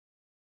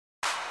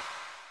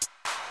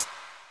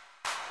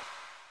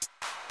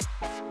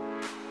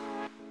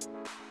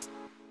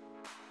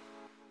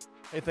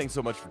Hey, thanks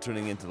so much for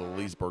tuning into the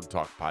Leesburg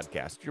Talk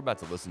podcast. You're about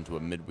to listen to a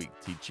midweek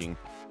teaching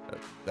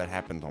that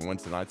happens on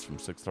Wednesday nights from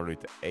 6:30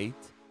 to 8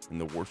 in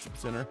the worship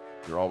center.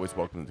 You're always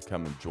welcome to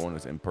come and join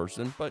us in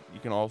person, but you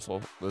can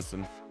also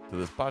listen to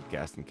this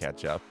podcast and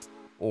catch up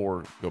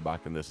or go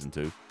back and listen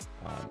to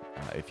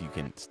if you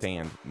can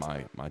stand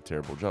my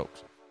terrible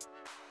jokes.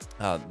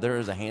 There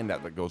is a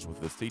handout that goes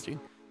with this teaching.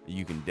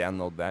 You can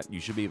download that.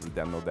 You should be able to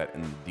download that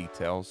in the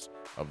details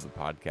of the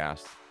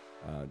podcast.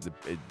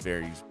 It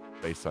varies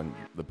based on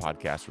the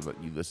podcast that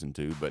you listen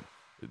to, but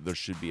there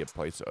should be a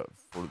place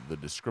for the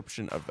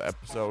description of the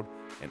episode,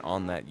 and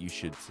on that you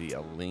should see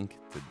a link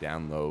to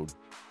download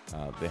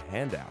the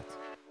handout.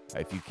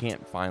 If you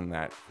can't find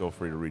that, feel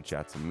free to reach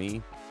out to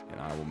me,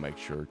 and I will make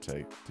sure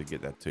to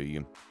get that to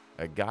you.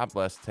 God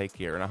bless, take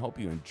care, and I hope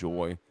you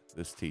enjoy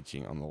this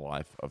teaching on the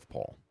life of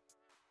Paul.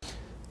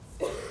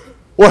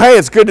 Well, hey,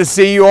 it's good to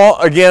see you all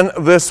again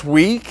this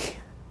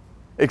week.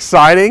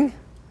 Exciting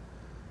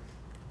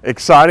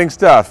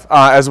stuff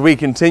as we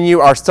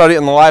continue our study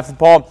in the life of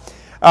Paul.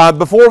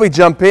 Before we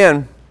jump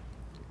in,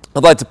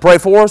 I'd like to pray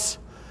for us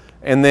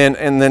and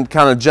then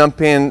kind of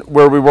jump in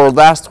where we were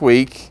last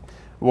week.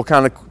 We'll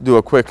kind of do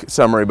a quick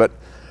summary, but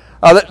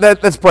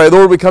let's pray.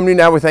 Lord, we come to you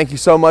now. We thank you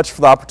so much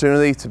for the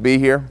opportunity to be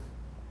here.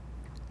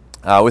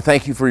 We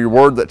thank you for your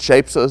word that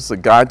shapes us,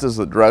 that guides us,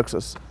 that directs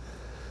us.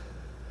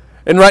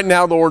 And right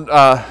now, Lord,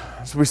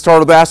 as we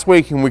started last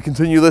week and we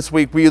continue this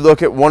week, we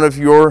look at one of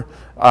your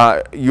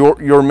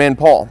men,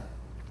 Paul.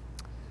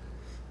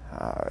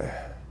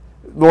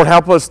 Lord,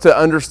 help us to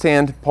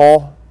understand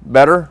Paul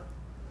better.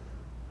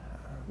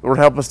 Lord,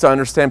 help us to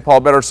understand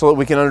Paul better so that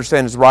we can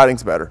understand his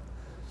writings better.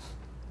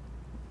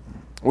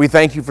 We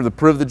thank you for the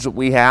privilege that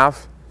we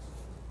have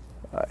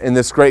in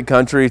this great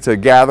country to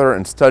gather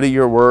and study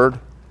your word.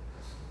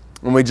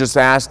 And we just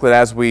ask that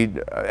as we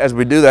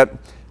do that,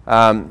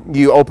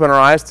 you open our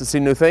eyes to see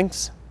new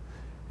things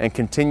and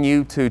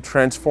continue to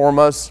transform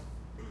us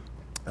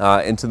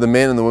into the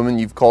men and the women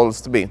you've called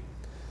us to be.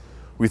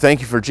 We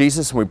thank you for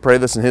Jesus, and we pray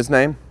this in his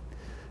name.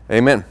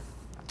 Amen.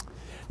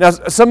 Now,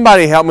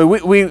 somebody help me.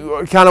 We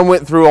kind of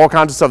went through all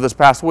kinds of stuff this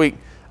past week.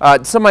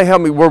 Somebody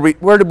help me.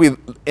 Where did we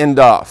end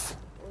off?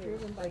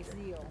 Driven by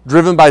zeal.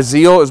 Driven by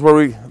zeal is where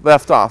we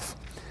left off.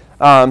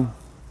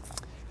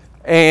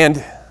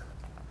 And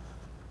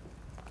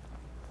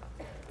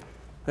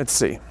let's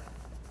see.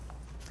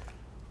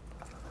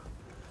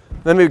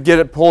 Let me get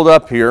it pulled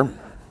up here.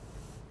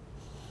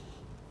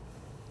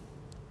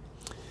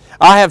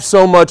 I have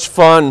so much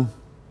fun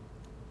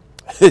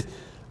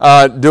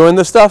doing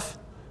this stuff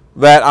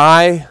that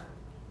I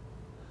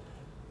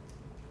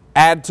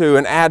add to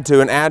and add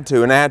to and add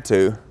to and add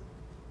to.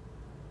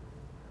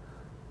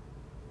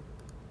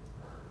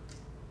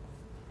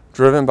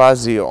 Driven by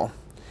zeal.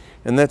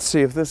 And let's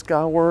see if this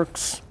guy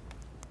works.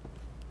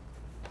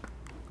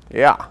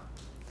 Yeah.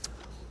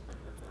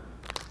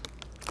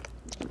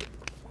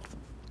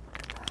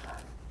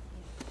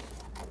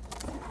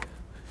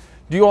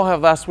 Do you all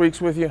have last week's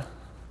with you?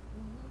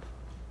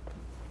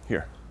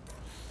 Here.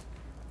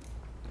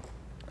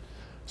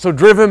 So,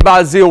 driven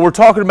by zeal, we're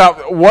talking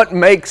about what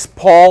makes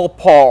Paul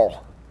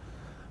Paul.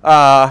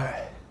 And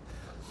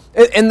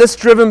this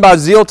driven by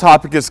zeal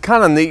topic is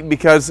kind of neat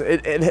because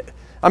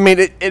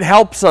it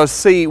helps us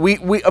see.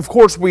 We of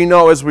course we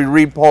know as we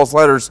read Paul's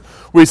letters,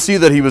 we see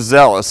that he was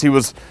zealous. He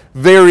was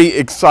very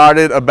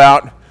excited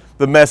about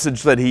the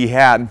message that he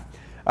had.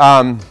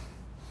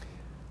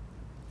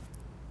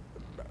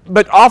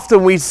 But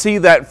often we see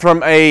that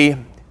from a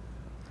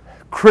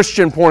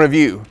Christian point of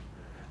view.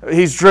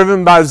 He's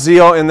driven by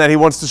zeal in that he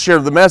wants to share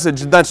the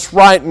message, and that's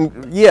right,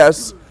 and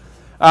yes.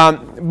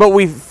 But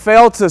we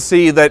fail to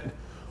see that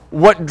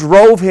what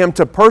drove him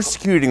to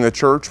persecuting the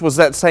church was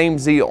that same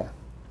zeal,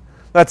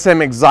 that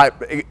same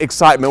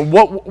excitement.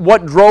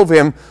 What drove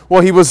him?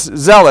 Well, he was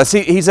zealous.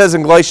 He says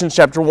in Galatians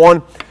chapter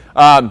 1,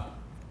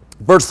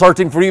 verse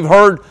 13, "For you've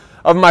heard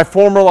of my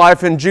former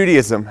life in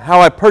Judaism,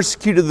 how I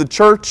persecuted the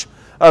church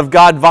of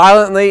God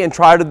violently and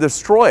try to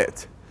destroy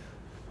it."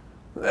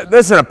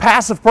 Listen, a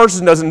passive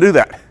person doesn't do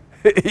that.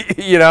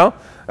 You know,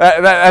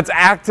 that's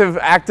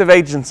active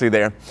agency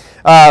there.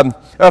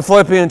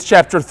 Philippians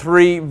chapter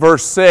 3,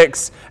 verse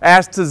 6,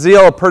 "As to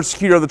zeal, a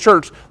persecutor of the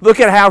church." Look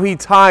at how he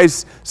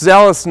ties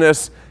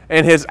zealousness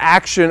and his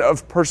action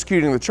of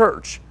persecuting the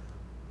church.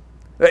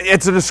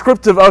 It's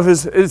descriptive of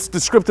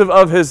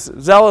his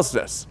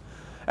zealousness.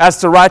 "As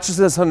to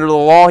righteousness under the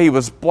law, he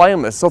was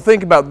blameless." So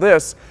think about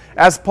this.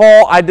 As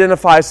Paul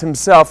identifies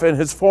himself in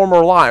his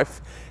former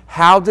life,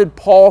 how did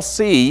Paul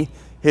see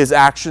his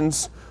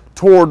actions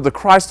toward the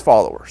Christ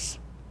followers?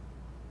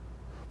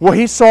 Well,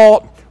 he saw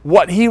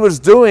what he was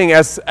doing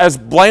as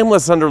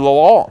blameless under the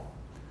law.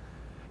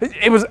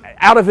 It was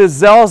out of his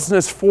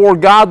zealousness for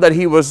God that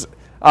he was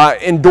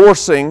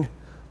endorsing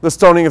the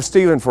stoning of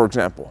Stephen, for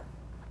example.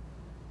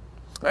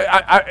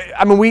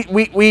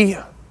 We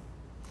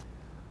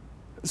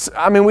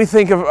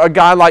think of a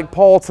guy like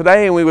Paul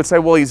today and we would say,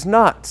 well, he's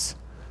nuts.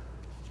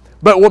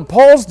 But what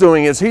Paul's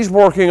doing is he's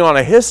working on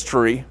a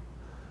history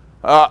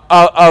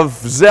of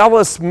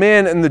zealous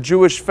men in the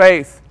Jewish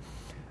faith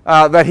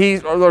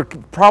that or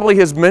probably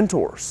his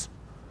mentors,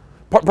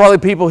 probably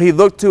people he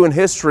looked to in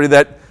history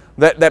that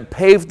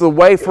paved the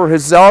way for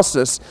his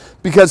zealousness,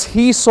 because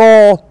he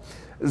saw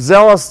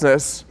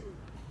zealousness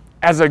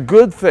as a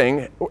good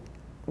thing.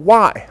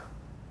 Why?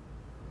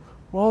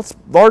 Well, it's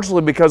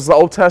largely because the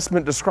Old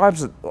Testament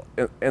describes it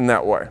in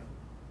that way.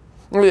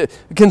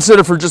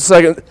 Consider for just a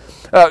second,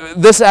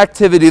 this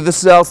activity,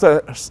 this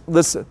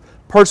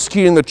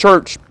persecuting the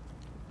church,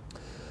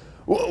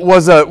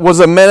 was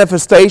a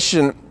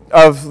manifestation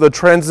of the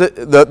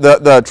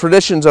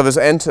traditions of his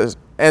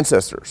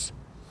ancestors.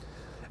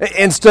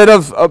 Instead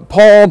of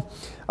Paul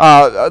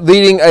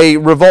leading a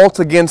revolt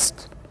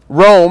against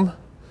Rome,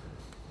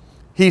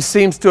 he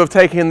seems to have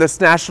taken this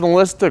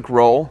nationalistic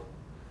role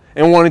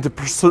and wanting to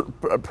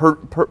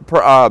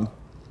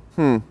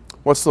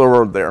what's the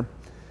word there?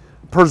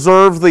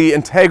 Preserve the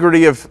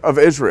integrity of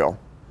Israel.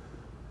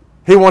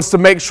 He wants to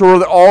make sure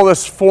that all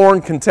this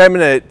foreign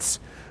contaminates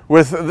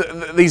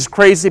with these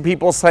crazy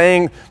people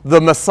saying the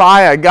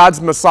Messiah,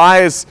 God's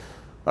Messiah, is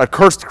a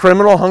cursed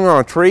criminal hung on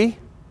a tree.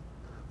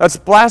 That's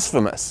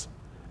blasphemous.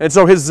 And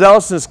so his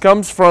zealousness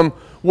comes from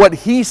what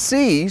he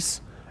sees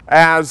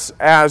as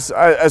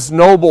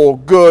noble,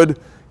 good,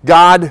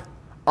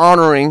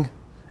 God-honoring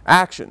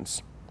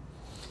actions.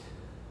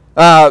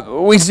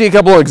 We see a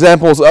couple of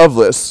examples of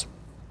this.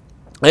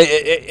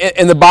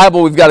 In the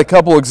Bible, we've got a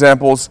couple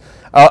examples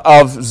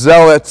of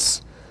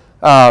zealots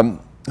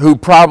who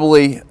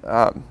probably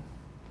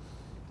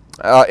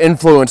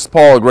influenced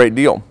Paul a great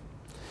deal.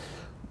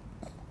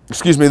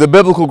 The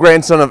biblical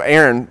grandson of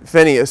Aaron,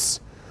 Phinehas,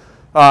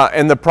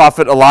 and the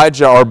prophet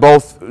Elijah are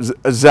both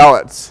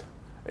zealots.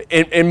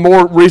 In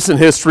more recent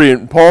history,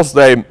 in Paul's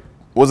day,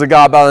 was a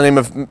guy by the name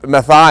of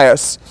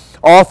Matthias.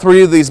 All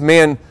three of these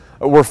men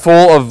were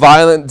full of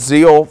violent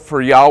zeal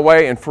for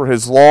Yahweh and for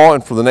his law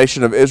and for the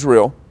nation of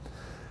Israel,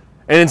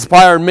 and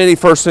inspired many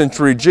first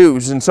century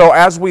Jews. And so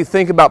as we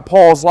think about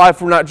Paul's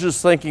life, we're not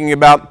just thinking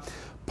about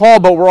Paul,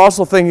 but we're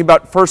also thinking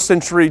about first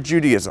century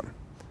Judaism.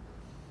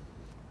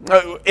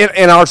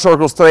 In our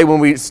circles today, when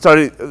we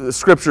study the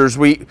scriptures,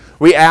 we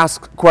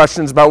ask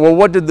questions about, well,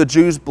 what did the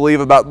Jews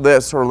believe about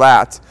this or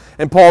that?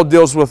 And Paul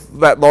deals with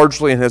that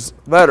largely in his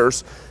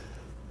letters.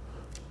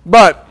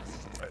 But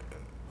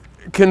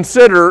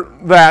consider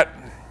that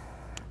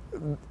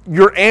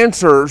your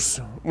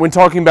answers when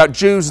talking about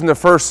Jews in the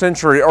first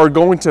century are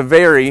going to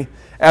vary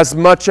as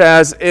much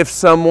as if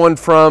someone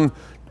from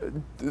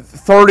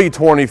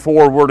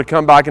 3024 were to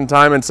come back in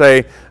time and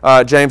say,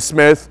 James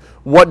Smith,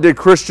 what did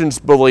Christians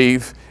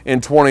believe in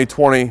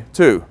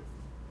 2022?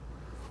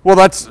 Well,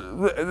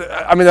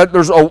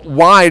 there's a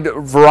wide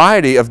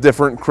variety of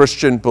different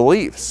Christian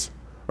beliefs,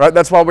 right?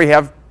 That's why we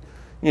have,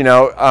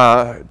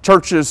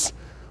 churches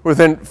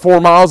within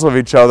 4 miles of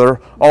each other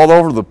all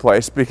over the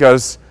place,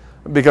 because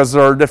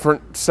there are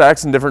different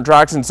sects and different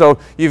tracts. And so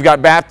you've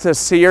got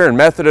Baptists here and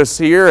Methodists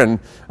here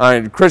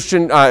and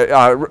Christian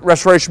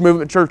Restoration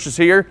Movement churches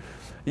here.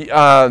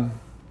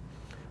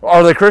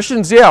 Are they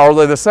Christians? Yeah. Are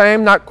they the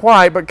same? Not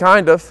quite, but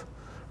kind of,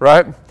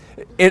 right?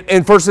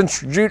 In first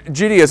century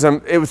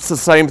Judaism, it was the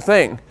same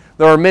thing.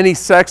 There are many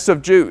sects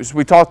of Jews.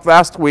 We talked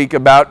last week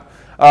about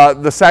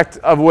the sect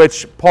of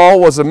which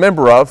Paul was a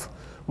member of,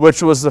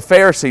 which was the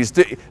Pharisees.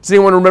 Does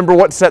anyone remember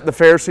what set the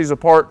Pharisees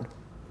apart?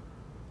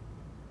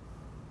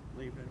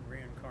 Believed in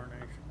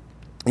reincarnation.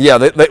 Yeah,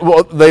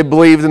 they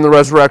believed in the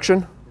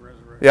resurrection.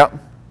 Yeah.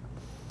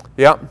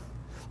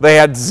 They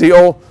had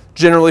zeal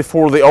generally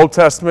for the Old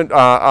Testament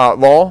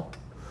law.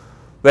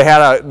 They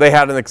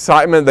had an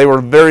excitement. They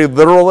were very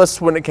literalists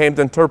when it came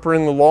to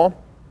interpreting the law.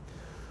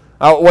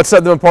 What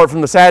set them apart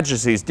from the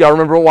Sadducees? Do y'all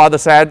remember why the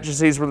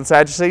Sadducees were the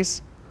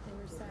Sadducees?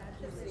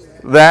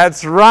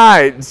 That's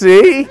right.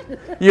 See?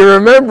 You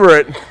remember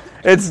it.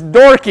 It's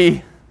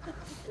dorky.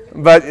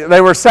 But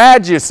they were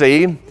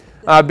Sadducee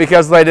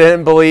because they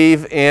didn't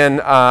believe in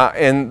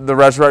the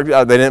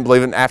resurrection. They didn't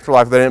believe in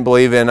afterlife. They didn't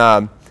believe in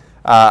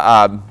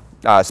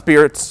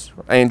spirits,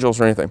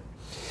 angels, or anything.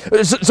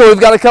 So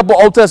we've got a couple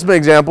Old Testament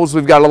examples.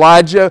 We've got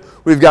Elijah.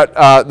 We've got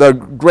the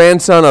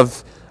grandson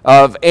of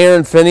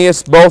Aaron,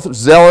 Phinehas, both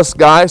zealous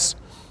guys.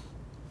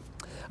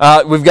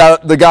 We've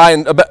got the guy,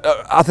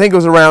 I think it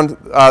was around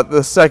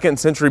the 2nd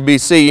century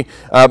BC,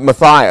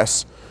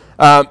 Matthias.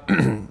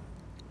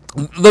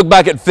 Look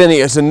back at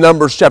Phinehas in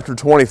Numbers chapter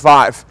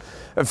 25.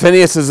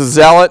 Phinehas is a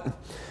zealot.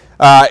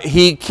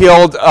 He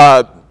killed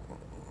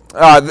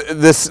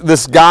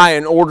this guy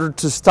in order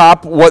to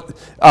stop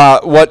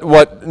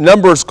what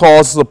Numbers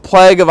calls the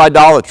plague of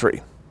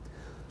idolatry.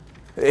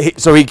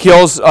 So he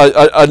kills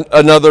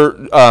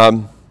another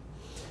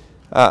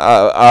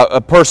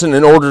a person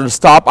in order to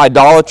stop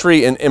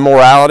idolatry and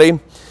immorality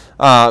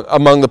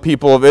among the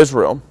people of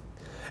Israel.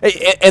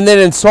 And then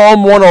in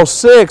Psalm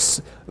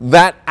 106,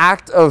 that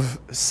act of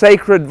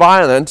sacred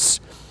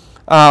violence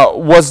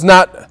was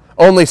not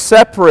only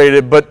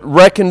separated, but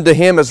reckoned to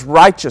him as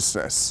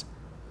righteousness.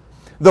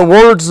 The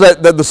words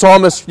that the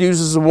psalmist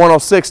uses in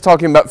 106,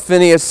 talking about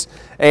Phinehas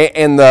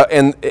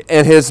and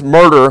his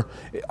murder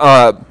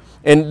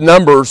in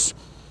Numbers,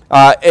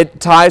 it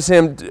ties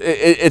him.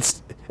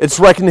 It's It's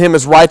reckoned to him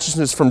as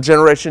righteousness from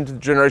generation to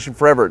generation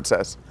forever, it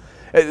says.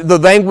 The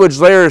language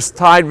there is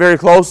tied very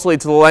closely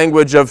to the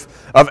language of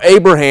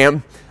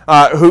Abraham,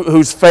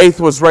 whose faith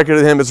was reckoned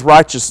to him as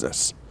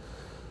righteousness.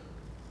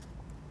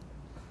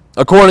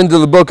 According to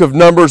the book of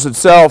Numbers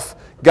itself,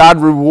 God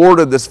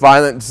rewarded this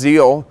violent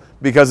zeal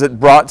because it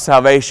brought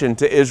salvation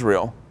to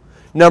Israel.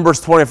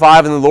 Numbers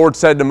 25, and the Lord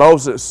said to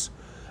Moses,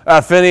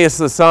 Phinehas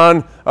the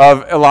son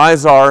of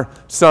Eleazar,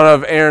 son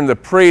of Aaron the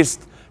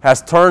priest,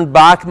 has turned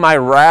back my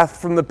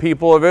wrath from the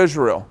people of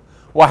Israel.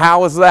 Well,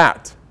 how is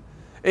that?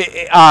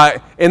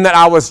 In that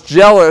I was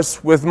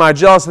jealous with my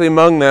jealousy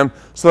among them,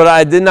 so that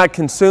I did not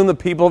consume the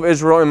people of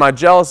Israel in my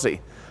jealousy.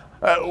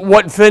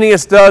 What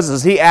Phinehas does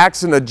is he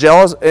acts in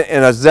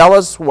a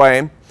zealous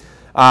way.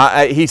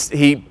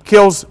 He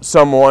kills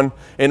someone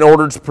in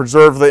order to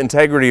preserve the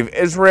integrity of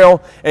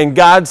Israel, and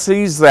God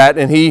sees that,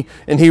 and he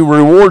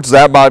rewards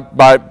that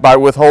by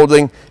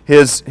withholding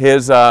his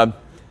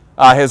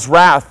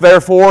wrath.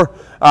 Therefore,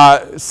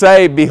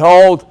 say,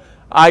 behold,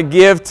 I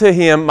give to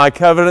him my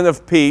covenant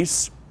of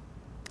peace,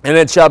 and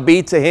it shall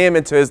be to him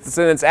and to his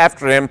descendants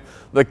after him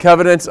the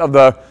covenants of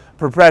the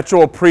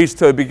perpetual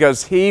priesthood,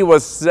 because he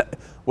was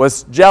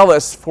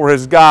jealous for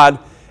his God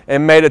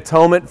and made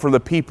atonement for the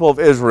people of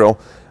Israel.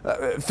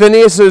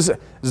 Phinehas'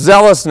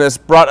 zealousness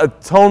brought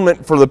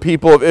atonement for the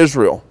people of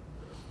Israel.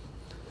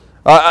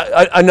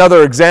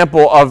 Another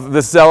example of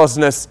this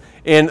zealousness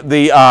in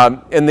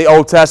the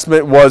Old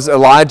Testament was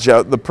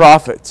Elijah, the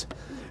prophet.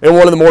 In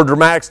one of the more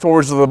dramatic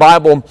stories of the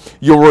Bible,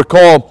 you'll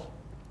recall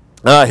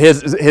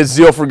his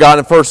zeal for God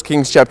in 1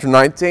 Kings chapter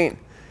 19.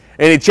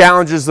 And he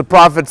challenges the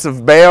prophets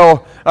of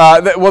Baal.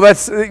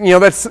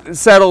 Let's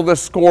settle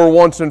this score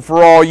once and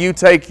for all. You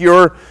take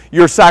your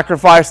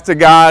sacrifice to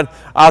God.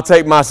 I'll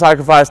take my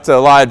sacrifice to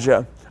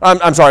Elijah.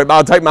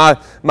 I'll take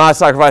my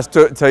sacrifice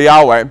to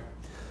Yahweh.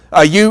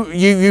 You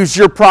use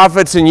your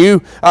prophets and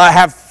you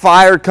have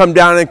fire come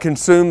down and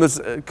consume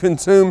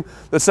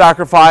the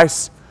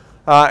sacrifice,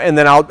 and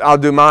then I'll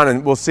do mine,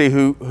 and we'll see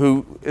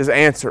who is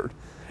answered.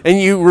 And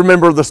you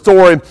remember the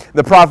story,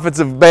 the prophets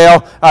of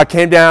Baal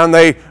came down,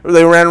 they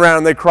ran around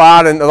and they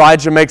cried, and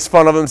Elijah makes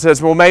fun of them and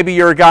says, well, maybe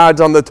your God's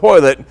on the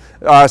toilet,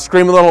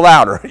 scream a little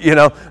louder,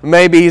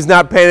 maybe he's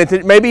not paying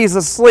attention, maybe he's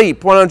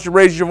asleep, why don't you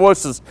raise your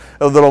voices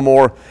a little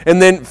more?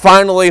 And then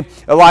finally,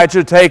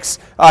 Elijah takes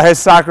his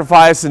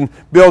sacrifice and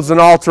builds an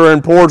altar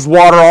and pours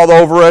water all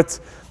over it,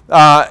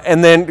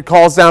 and then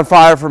calls down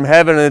fire from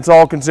heaven, and it's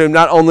all consumed,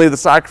 not only the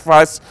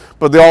sacrifice,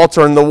 but the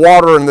altar and the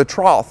water and the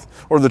trough,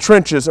 or the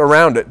trenches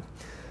around it.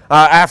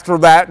 After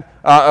that,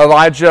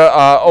 Elijah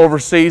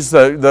oversees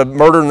the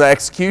murder and the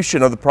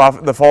execution of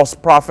the false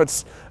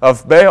prophets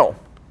of Baal.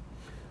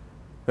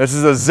 This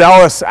is a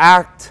zealous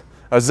act,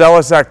 a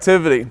zealous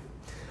activity.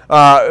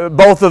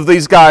 Both of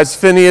these guys,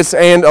 Phinehas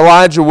and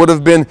Elijah, would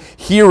have been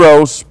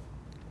heroes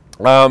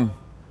to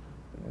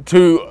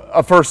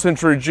a first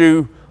century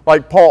Jew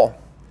like Paul,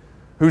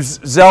 who's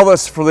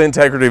zealous for the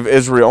integrity of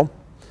Israel.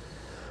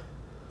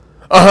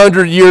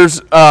 100 years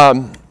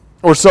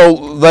or so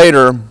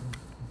later,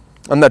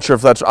 I'm not sure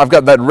if that's, I've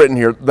got that written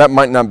here, that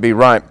might not be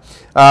right.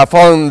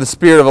 Following the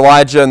spirit of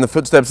Elijah and the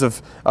footsteps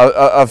of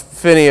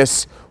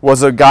Phinehas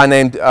was a guy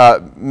named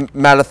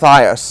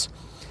Mattathias.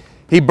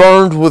 He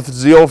burned with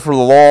zeal for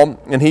the law,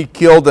 and he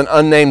killed an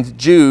unnamed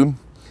Jew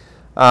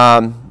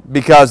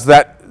because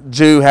that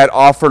Jew had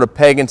offered a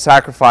pagan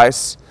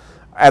sacrifice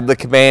at the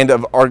command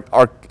of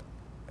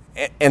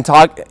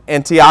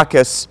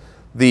Antiochus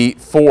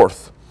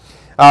IV.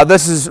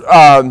 This is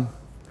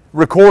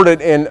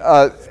recorded in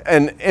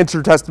an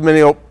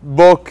intertestamental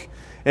book,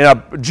 in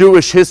a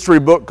Jewish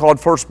history book called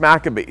First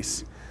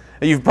Maccabees.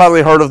 You've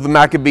probably heard of the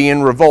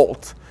Maccabean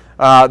Revolt.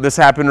 This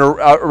happened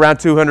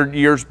around 200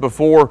 years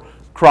before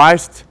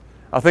Christ.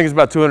 I think it's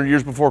about 200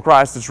 years before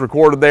Christ. It's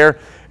recorded there.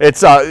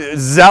 It's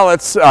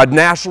zealots,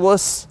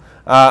 nationalists,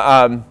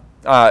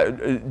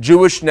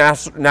 Jewish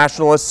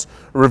nationalists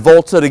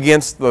revolted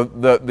against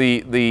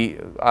the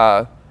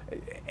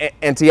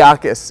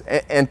Antiochus.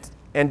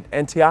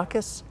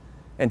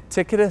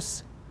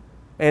 Antiquitus?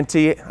 I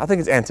think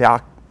it's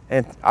Antioch.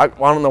 I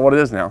don't know what it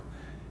is now.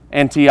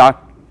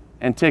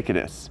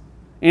 Antiquitus.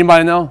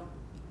 Anybody know?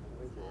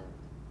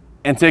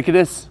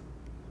 Antiquitus?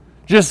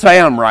 Just say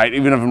I'm right,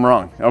 even if I'm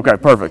wrong. Okay,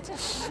 perfect.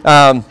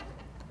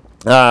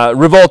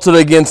 Revolted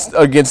against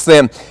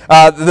them.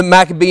 The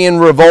Maccabean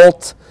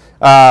Revolt,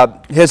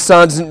 his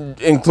sons,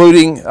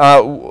 including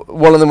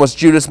one of them was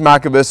Judas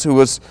Maccabeus, who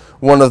was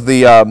one of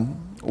the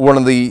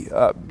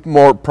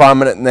more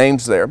prominent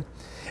names there.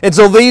 And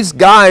so these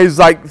guys,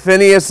 like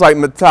Phinehas, like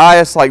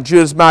Matthias, like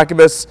Judas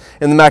Maccabeus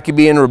in the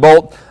Maccabean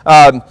Revolt,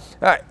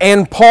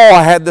 and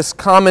Paul had this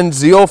common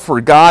zeal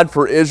for God,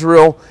 for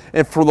Israel,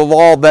 and for the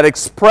law that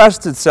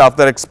expressed itself,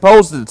 that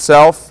exposed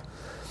itself,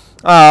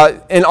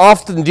 and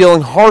often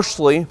dealing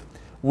harshly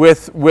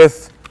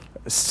with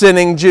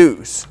sinning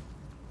Jews,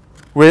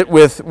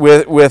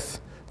 with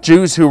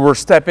Jews who were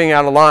stepping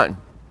out of line.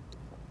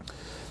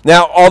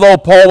 Now, although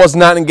Paul was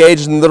not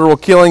engaged in literal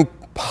killing,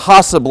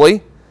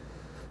 possibly,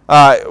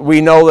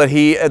 we know that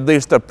he at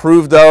least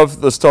approved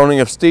of the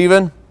stoning of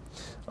Stephen.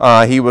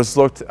 He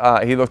looked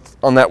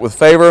on that with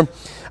favor.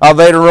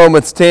 Later in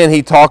Romans 10,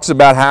 he talks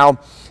about how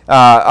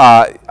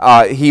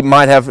he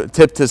might have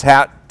tipped his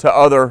hat to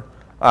other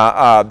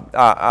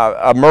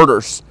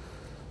murders.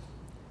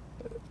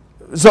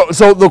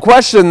 So the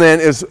question then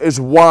is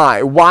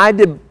why? Why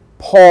did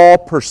Paul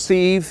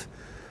perceive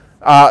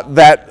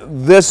that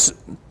this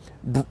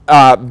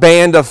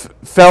band of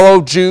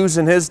fellow Jews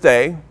in his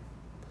day,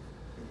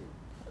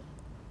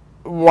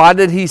 why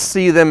did he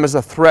see them as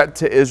a threat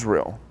to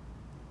Israel?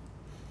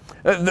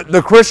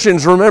 The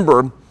Christians,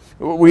 remember,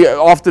 we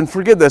often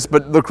forget this,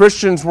 but the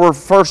Christians were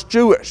first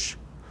Jewish.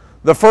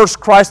 The first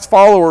Christ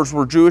followers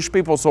were Jewish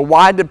people. So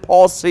why did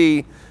Paul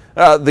see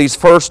these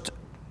first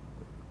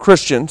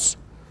Christians,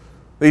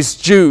 these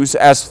Jews,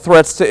 as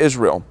threats to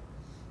Israel?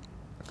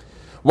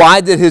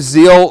 Why did his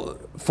zeal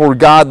for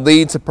God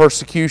lead to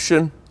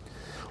persecution?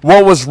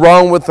 What was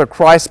wrong with the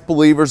Christ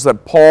believers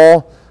that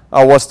Paul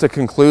was to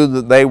conclude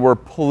that they were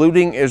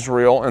polluting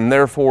Israel and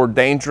therefore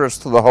dangerous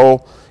to the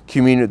whole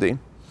community?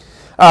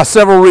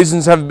 Several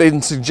reasons have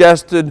been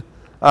suggested,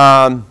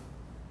 all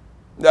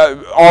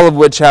of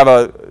which have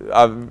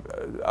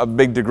a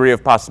big degree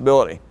of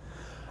possibility.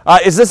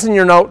 Is this in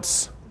your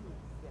notes?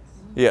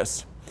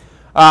 Yes.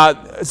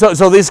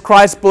 So these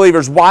Christ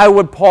believers, why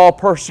would Paul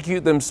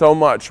persecute them so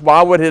much?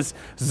 Why would his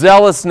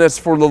zealousness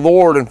for the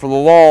Lord and for the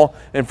law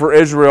and for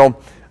Israel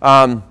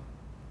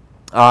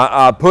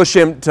push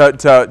him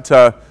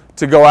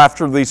to go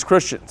after these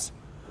Christians?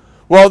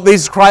 Well,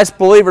 these Christ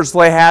believers,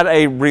 they had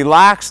a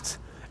relaxed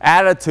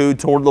attitude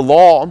toward the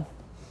law,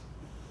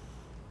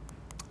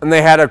 and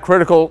they had a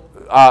critical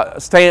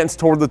stance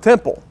toward the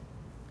temple.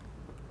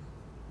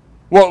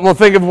 Well,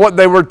 think of what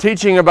they were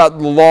teaching about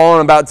the law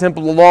and about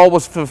temple. The law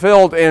was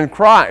fulfilled in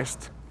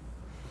Christ.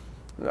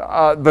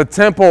 The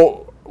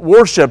temple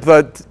worship,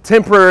 the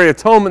temporary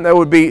atonement that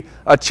would be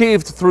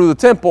achieved through the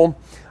temple,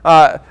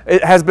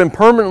 it has been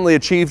permanently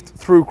achieved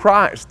through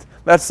Christ.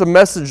 That's the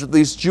message that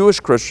these Jewish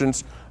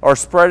Christians are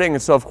spreading,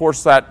 and so of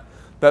course that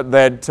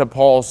led to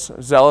Paul's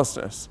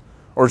zealousness,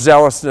 or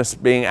zealousness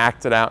being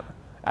acted out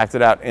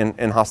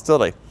in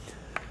hostility.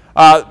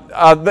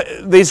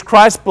 These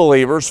Christ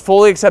believers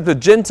fully accepted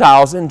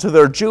Gentiles into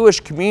their Jewish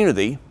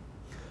community,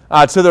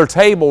 to their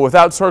table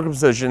without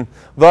circumcision,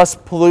 thus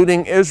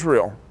polluting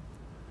Israel.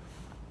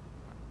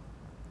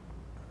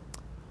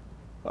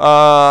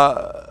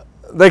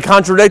 They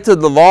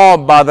contradicted the law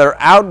by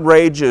their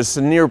outrageous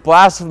and near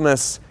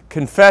blasphemous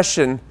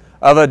confession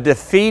of a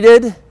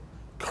defeated,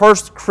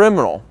 cursed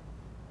criminal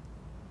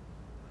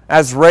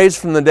as raised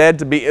from the dead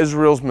to be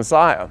Israel's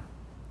Messiah.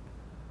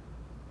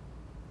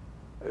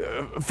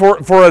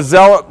 For a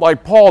zealot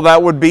like Paul,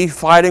 that would be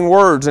fighting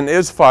words, and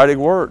is fighting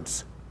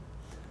words.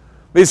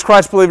 These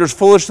Christ believers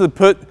foolishly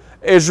put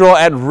Israel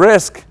at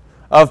risk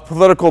of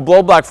political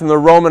blowback from the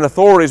Roman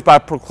authorities by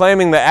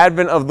proclaiming the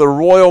advent of the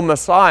royal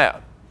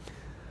Messiah.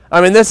 I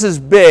mean, this is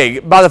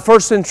big. By the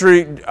first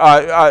century,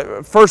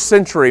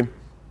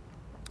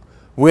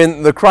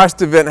 when the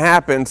Christ event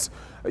happens,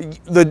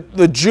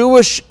 the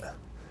Jewish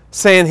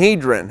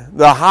Sanhedrin,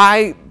 the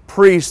high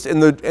priest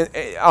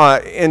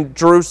in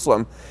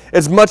Jerusalem,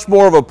 is much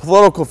more of a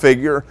political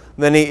figure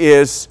than he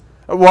is.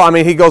 Well, I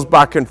mean, he goes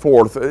back and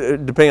forth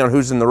depending on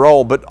who's in the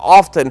role, but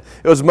often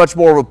it was much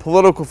more of a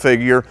political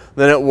figure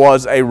than it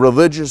was a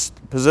religious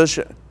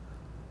position.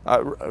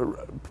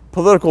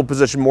 Political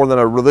position more than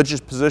a religious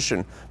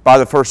position by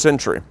the first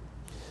century.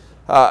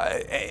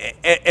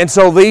 And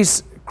so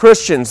these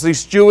Christians,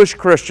 these Jewish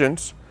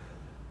Christians,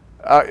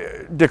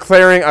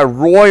 declaring a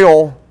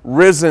royal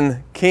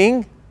risen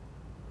king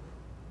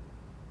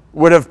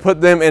would have put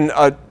them in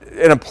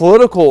a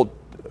political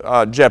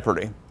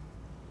jeopardy.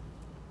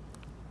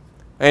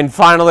 And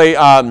finally,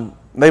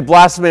 they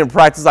blaspheme and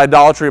practice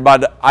idolatry by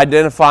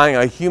identifying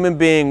a human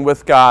being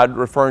with God,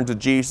 referring to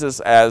Jesus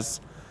as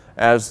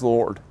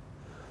Lord.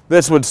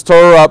 This would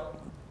stir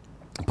up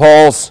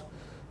Paul's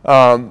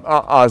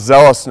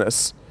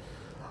zealousness.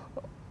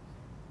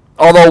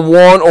 Although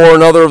one or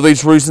another of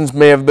these reasons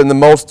may have been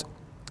the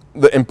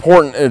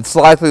important, it's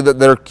likely that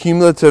their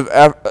cumulative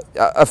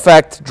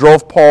effect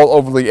drove Paul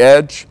over the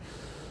edge.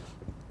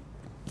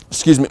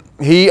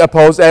 He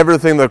opposed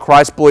everything the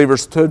Christ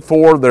believers stood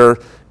for, their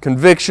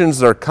convictions,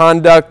 their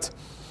conduct,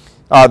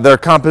 their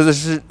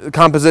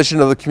composition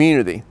of the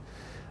community.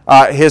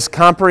 His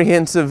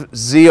comprehensive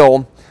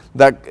zeal,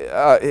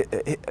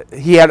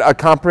 he had a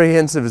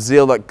comprehensive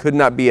zeal that could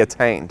not be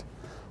attained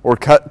or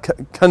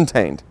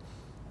contained.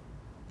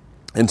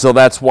 And so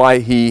that's why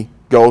he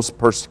goes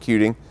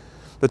persecuting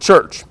the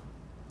church.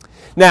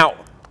 Now,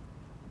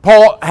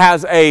 Paul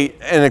has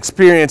an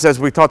experience, as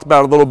we talked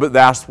about a little bit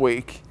last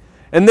week.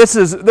 And this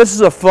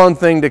is a fun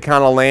thing to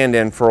kind of land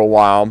in for a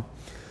while.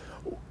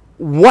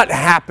 What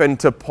happened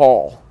to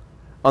Paul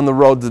on the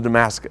road to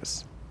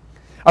Damascus?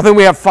 I think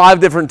we have 5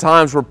 different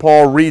times where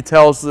Paul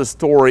retells this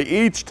story.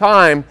 Each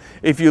time,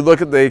 if you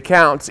look at the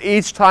accounts,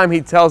 each time he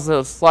tells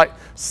it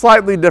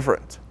slightly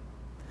different.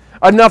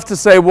 Enough to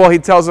say, well, he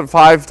tells it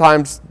 5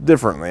 times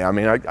differently. I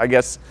mean, I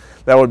guess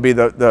that would be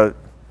the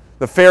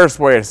fairest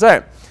way to say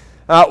it.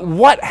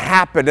 What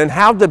happened and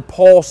how did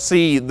Paul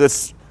see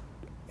this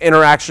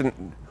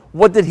interaction?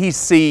 What did he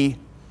see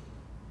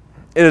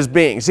it as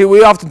being? See,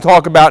 we often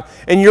talk about,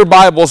 in your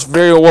Bibles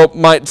very well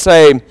might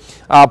say,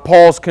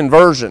 Paul's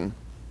conversion,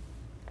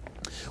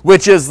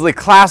 which is the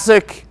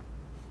classic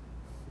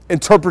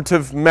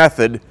interpretive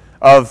method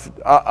of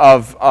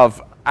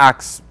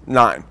Acts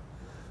 9.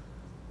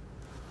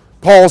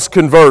 Paul's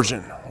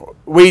conversion.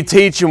 We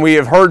teach and we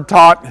have heard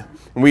taught,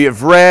 and we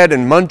have read,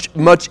 and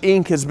much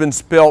ink has been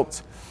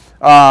spilt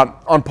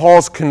on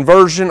Paul's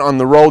conversion on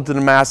the road to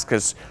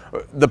Damascus.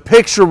 The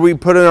picture we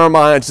put in our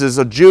minds is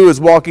a Jew is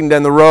walking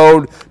down the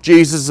road,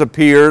 Jesus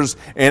appears,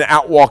 and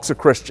out walks a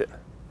Christian.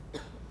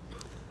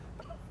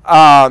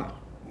 That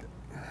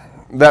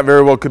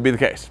very well could be the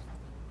case.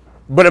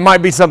 But it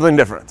might be something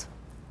different.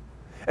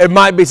 It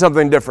might be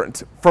something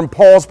different from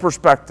Paul's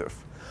perspective.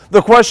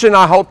 The question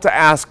I hope to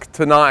ask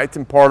tonight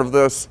and part of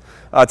this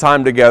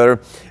time together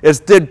is,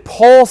 did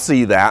Paul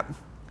see that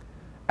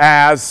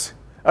as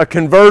a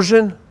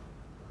conversion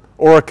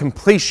or a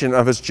completion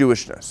of his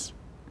Jewishness?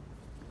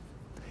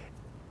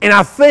 And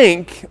I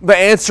think the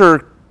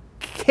answer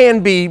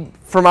can be,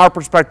 from our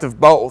perspective,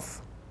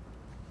 both.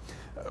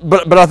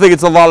 But I think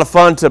it's a lot of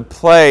fun to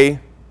play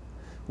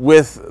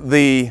with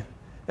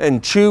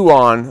and chew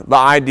on the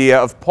idea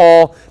of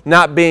Paul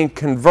not being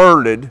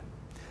converted,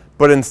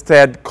 but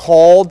instead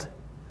called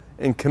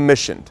and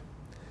commissioned.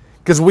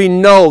 Because we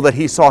know that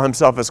he saw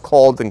himself as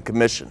called and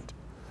commissioned,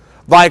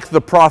 like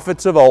the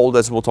prophets of old,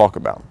 as we'll talk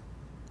about.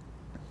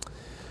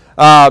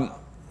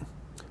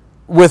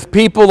 With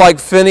people like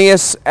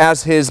Phinehas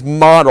as his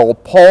model,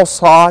 Paul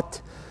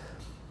sought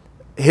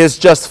his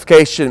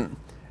justification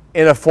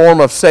in a form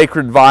of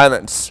sacred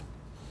violence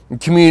and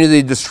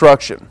community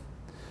destruction.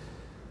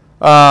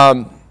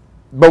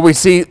 But we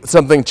see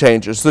something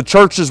changes. The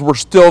churches were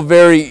still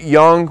very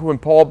young when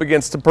Paul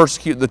begins to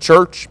persecute the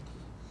church.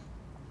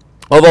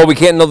 Although we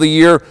can't know the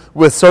year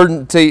with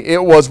certainty,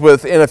 it was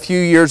within a few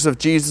years of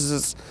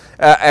Jesus'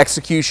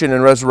 execution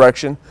and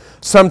resurrection,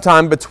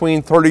 sometime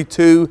between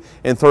 32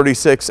 and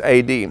 36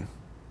 AD. And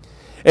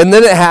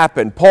then it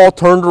happened. Paul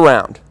turned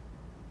around.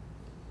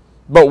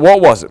 But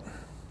what was it?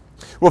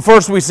 Well,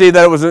 first we see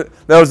that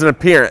that was an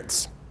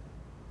appearance.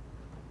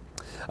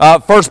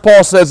 First,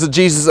 Paul says that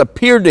Jesus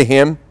appeared to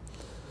him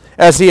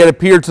as he had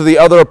appeared to the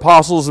other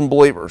apostles and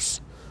believers.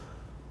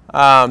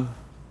 Paul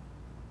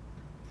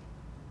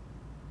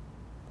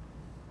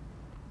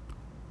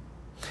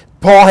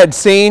had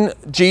seen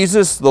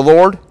Jesus, the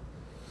Lord,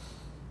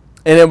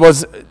 and it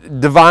was a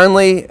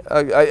divinely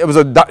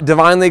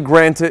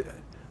granted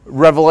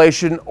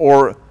revelation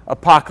or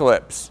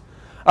apocalypse.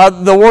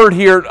 The word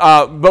here,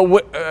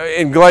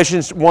 in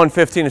Galatians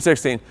 1:15 and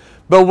 16,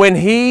 but when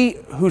he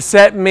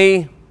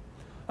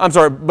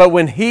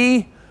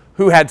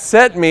who had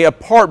set me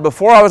apart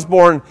before I was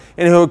born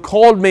and who had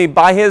called me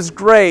by his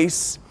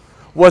grace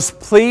was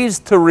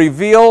pleased to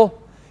reveal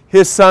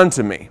his Son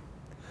to me.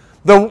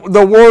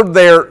 The word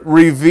there,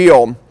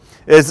 reveal,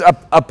 is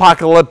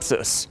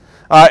apocalypsis.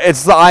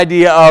 It's the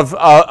idea of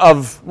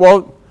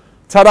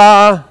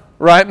ta-da,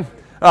 right?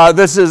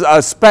 This is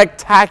a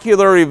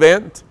spectacular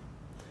event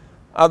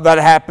that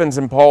happens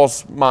in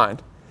Paul's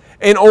mind.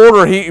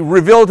 He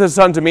revealed his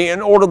Son to me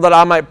in order that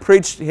I might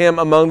preach him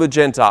among the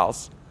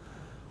Gentiles.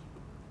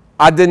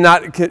 I did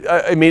not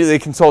immediately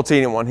consult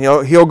anyone.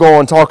 He'll go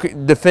and talk,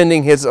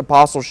 defending his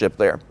apostleship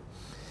there.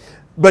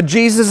 But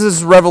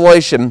Jesus'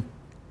 revelation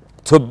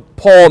to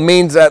Paul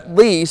means at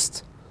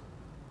least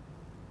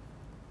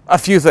a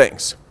few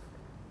things.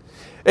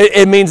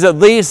 It means at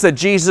least that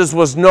Jesus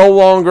was no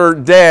longer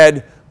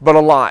dead, but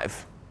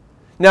alive.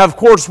 Now, of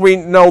course, we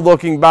know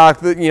looking back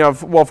that,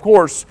 of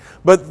course,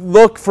 but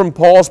look from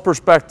Paul's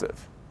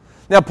perspective.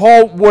 Now,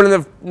 Paul wouldn't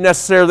have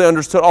necessarily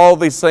understood all of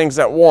these things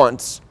at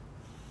once.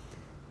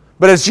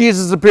 But as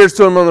Jesus appears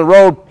to him on the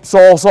road,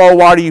 Saul, Saul,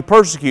 why do you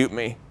persecute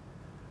me?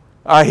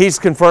 He's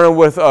confronted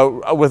with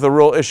a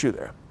real issue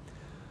there.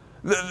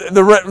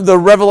 The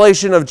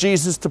revelation of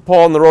Jesus to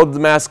Paul on the road to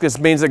Damascus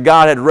means that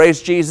God had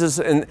raised Jesus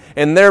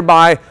and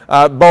thereby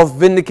both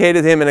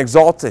vindicated him and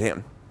exalted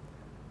him.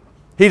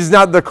 He's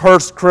not the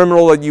cursed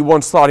criminal that you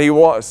once thought he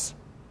was.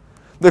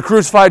 The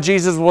crucified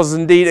Jesus was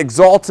indeed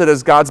exalted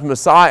as God's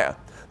Messiah,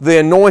 the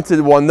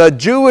anointed one, the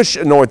Jewish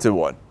anointed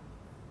one,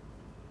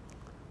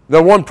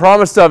 the one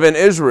promised of in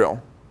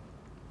Israel,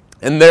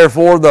 and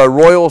therefore the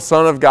royal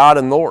Son of God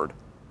and Lord.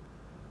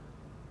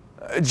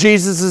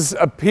 Jesus'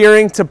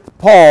 appearing to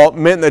Paul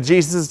meant that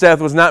Jesus' death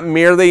was not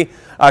merely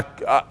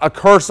a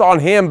curse on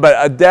him, but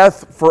a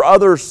death for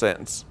other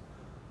sins.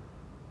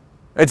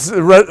 It's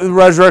the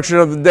resurrection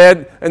of the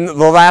dead, and the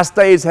last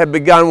days have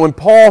begun. When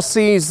Paul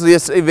sees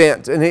this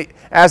event, and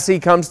as he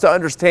comes to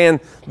understand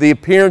the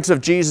appearance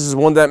of Jesus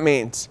and what that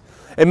means,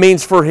 it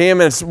means for him,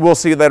 and we'll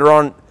see later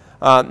on,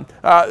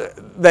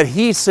 that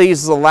he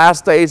sees the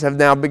last days have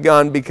now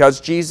begun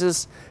because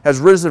Jesus has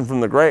risen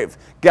from the grave.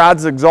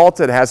 God's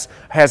exalted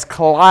has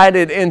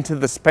collided into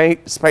the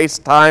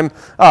space-time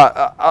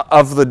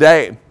of the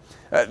day.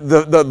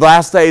 The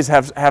last days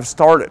have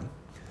started.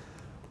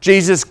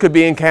 Jesus could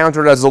be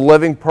encountered as a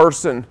living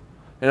person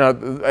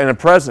and a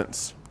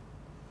presence.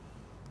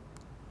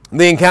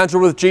 The encounter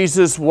with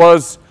Jesus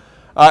was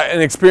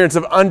an experience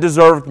of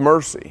undeserved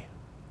mercy.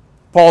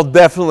 Paul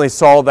definitely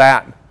saw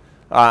that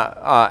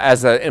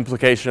as an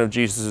implication of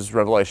Jesus'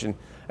 revelation,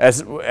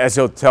 as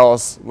he'll tell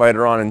us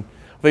later on. And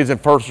I think it's in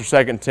 1st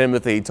or 2nd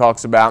Timothy, he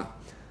talks about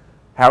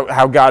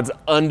how God's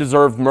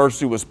undeserved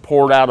mercy was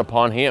poured out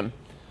upon him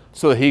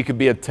so that he could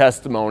be a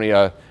testimony,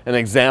 an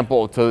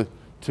example to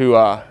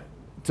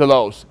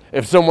those.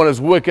 If someone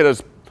as wicked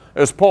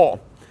as Paul,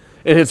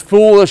 in his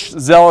foolish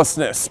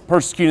zealousness,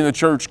 persecuting the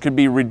church, could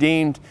be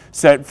redeemed,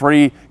 set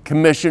free,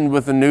 commissioned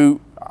with a new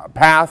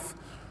path,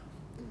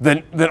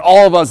 then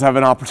all of us have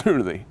an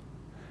opportunity.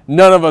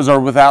 None of us are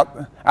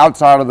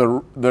outside of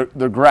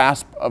the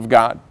grasp of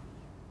God.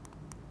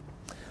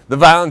 The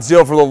violent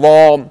zeal for the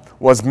law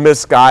was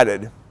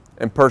misguided,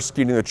 and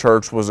persecuting the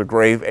church was a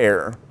grave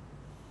error.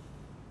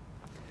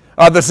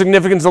 The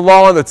significance of the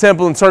law and the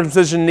temple and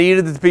circumcision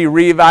needed to be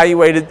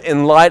reevaluated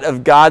in light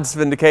of God's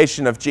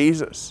vindication of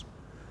Jesus.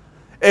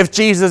 If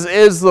Jesus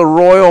is the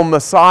royal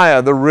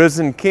Messiah, the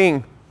risen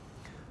King,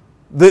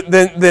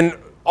 then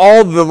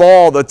all the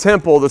law, the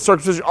temple, the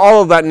circumcision,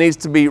 all of that needs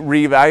to be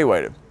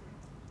reevaluated.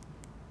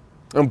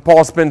 And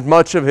Paul spends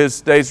much of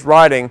his days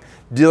writing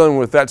dealing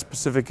with that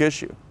specific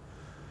issue.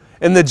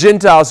 And the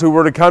Gentiles who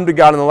were to come to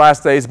God in the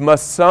last days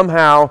must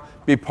somehow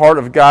be part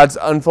of God's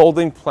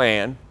unfolding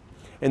plan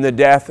in the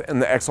death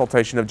and the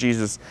exaltation of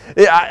Jesus.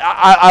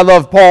 I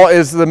love Paul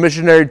is the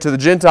missionary to the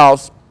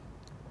Gentiles,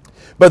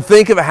 but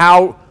think of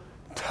how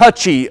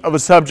touchy of a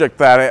subject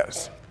that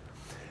is.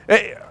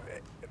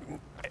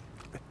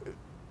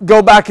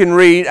 Go back and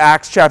read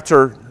Acts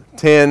chapter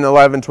 10,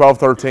 11, 12,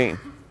 13,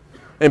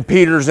 and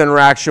Peter's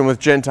interaction with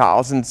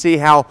Gentiles, and see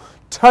how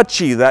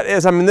touchy that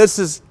is. I mean, this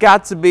has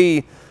got to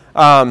be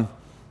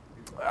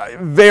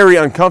very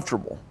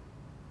uncomfortable.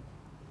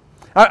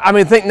 I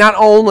mean, think not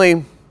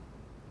only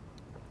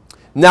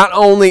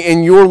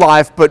in your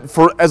life, but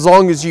for as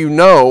long as you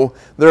know,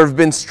 there have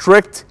been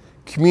strict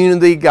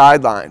community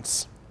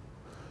guidelines.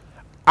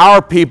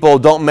 Our people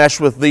don't mesh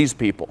with these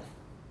people.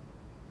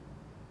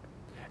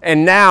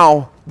 And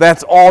now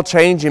that's all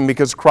changing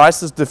because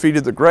Christ has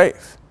defeated the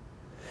grave.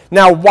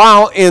 Now,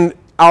 while in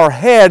our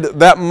head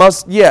that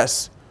must,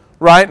 yes,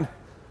 right?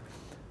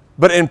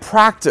 But in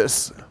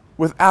practice,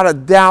 without a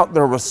doubt,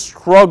 there was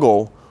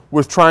struggle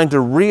with trying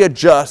to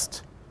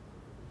readjust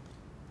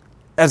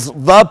as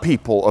the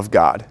people of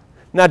God.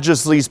 Not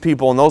just these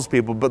people and those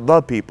people, but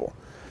the people.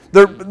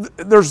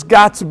 There's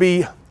got to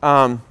be,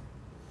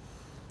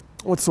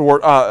 what's the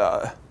word?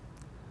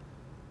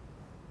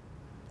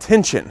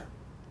 Tension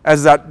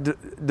as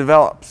that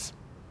develops.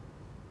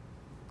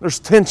 There's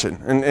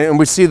tension, and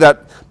we see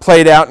that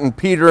played out in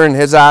Peter and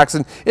his acts,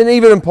 and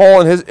even in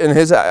Paul and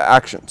his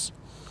actions.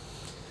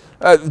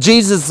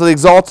 Jesus, the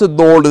exalted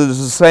Lord, is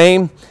the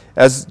same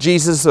as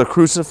Jesus, the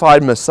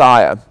crucified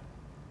Messiah.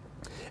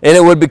 And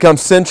it would become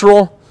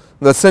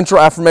the central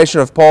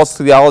affirmation of Paul's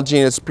theology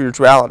and his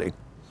spirituality.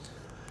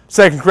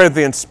 2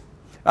 Corinthians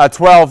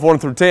 12, 1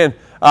 through 10,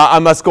 I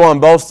must go on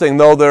boasting,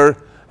 though there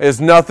is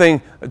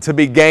nothing to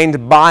be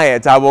gained by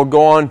it. I will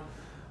go on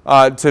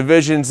to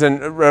visions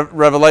and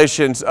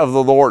revelations of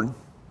the Lord.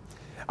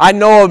 I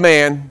know a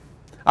man,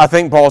 I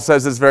think Paul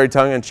says this very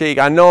tongue-in-cheek,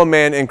 I know a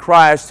man in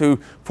Christ who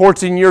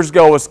 14 years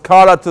ago was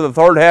caught up to the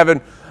third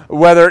heaven,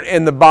 whether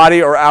in the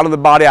body or out of the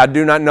body, I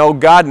do not know.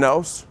 God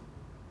knows.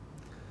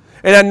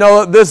 And I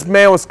know that this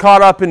man was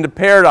caught up into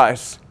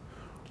paradise,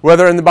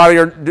 whether in the body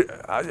or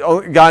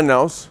God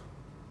knows.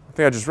 I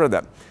think I just read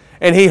that.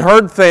 And he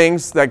heard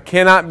things that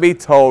cannot be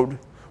told,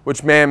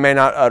 which man may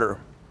not utter.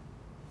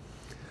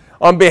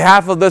 On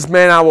behalf of this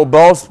man I will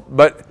boast,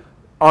 but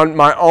on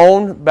my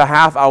own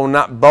behalf I will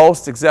not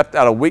boast except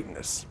out of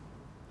weakness.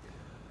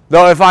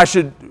 Though if I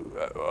should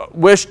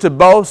wish to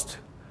boast,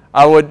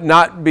 I would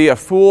not be a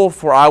fool,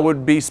 for I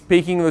would be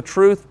speaking the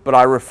truth, but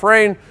I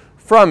refrain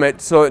from it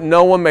so that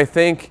no one may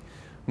think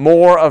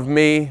more of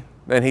me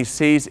than he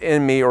sees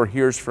in me or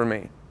hears from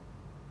me.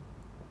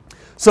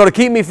 So to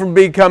keep me from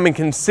becoming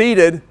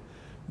conceited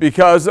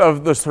because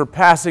of the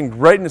surpassing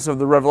greatness of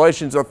the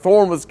revelations, a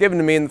thorn was given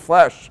to me in the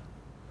flesh,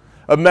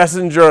 a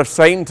messenger of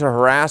Satan to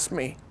harass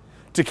me,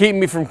 to keep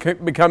me from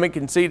becoming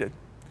conceited.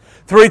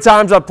 3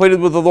 times I pleaded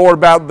with the Lord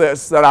about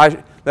this,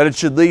 that it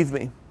should leave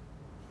me.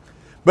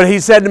 But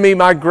he said to me,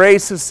 my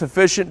grace is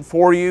sufficient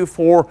for you,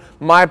 for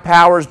my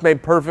power is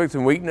made perfect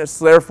in weakness.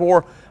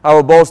 Therefore, I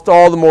will boast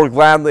all the more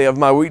gladly of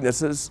my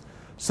weaknesses,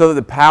 so that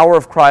the power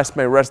of Christ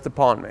may rest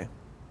upon me.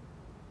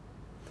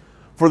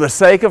 For the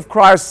sake of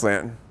Christ,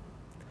 then,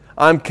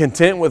 I'm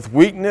content with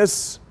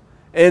weakness,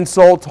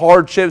 insults,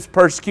 hardships,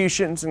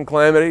 persecutions, and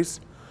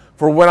calamities.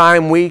 For when I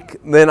am weak,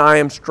 then I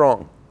am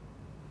strong.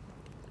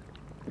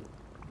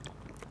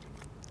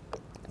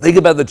 Think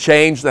about the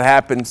change that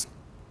happens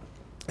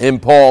in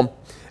Paul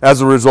as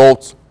a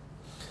result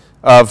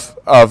of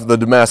the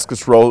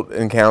Damascus Road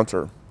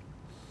encounter.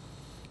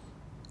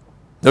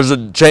 There's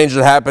a change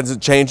that happens. It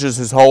changes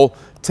his whole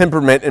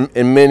temperament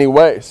in many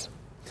ways.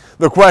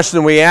 The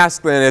question we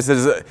ask then is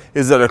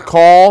it a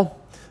call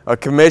a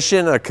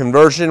commission, a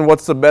conversion.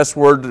 What's the best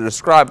word to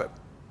describe it?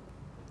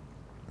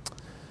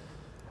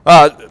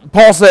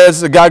 Paul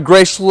says that God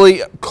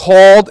graciously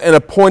called and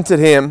appointed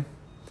him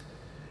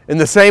in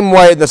the same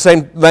way, the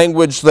same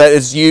language that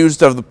is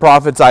used of the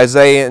prophets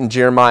Isaiah and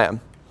Jeremiah.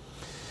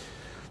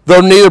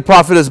 Though neither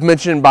prophet is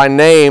mentioned by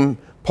name,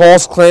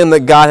 Paul's claim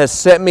that God has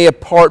set me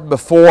apart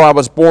before I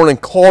was born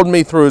and called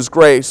me through his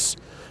grace,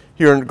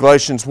 here in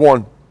Galatians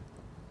 1,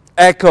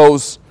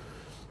 echoes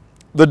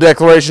the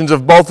declarations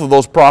of both of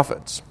those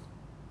prophets.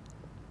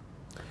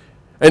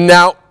 And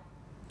now,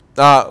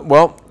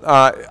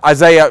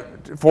 Isaiah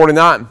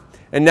 49.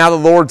 And now the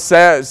Lord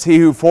says, he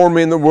who formed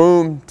me in the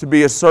womb to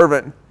be a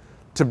servant,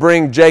 to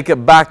bring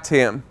Jacob back to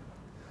him.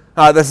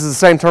 This is the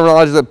same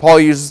terminology that Paul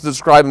uses to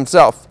describe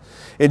himself.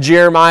 In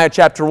Jeremiah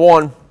chapter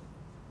 1,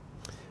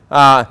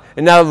 and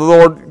now the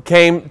Lord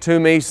came to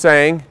me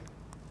saying,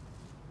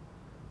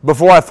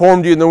 before I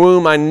formed you in the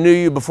womb, I knew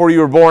you. Before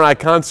you were born, I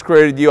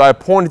consecrated you. I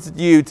appointed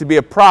you to be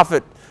a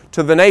prophet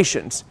to the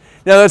nations.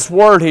 Now this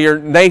word here,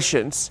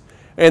 nations,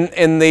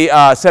 in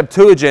the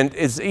Septuagint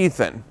is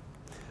Ethan.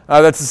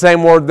 That's the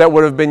same word that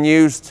would have been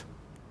used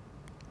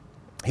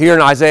here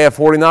in Isaiah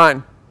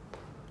 49.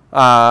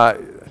 I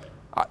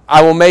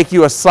will make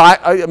you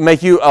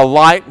a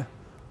light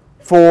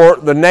for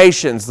the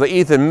nations, the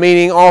Ethan,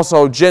 meaning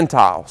also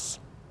Gentiles,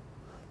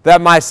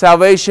 that my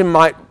salvation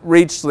might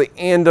reach the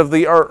end of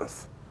the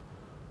earth.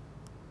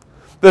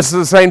 This is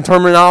the same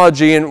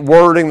terminology and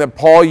wording that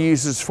Paul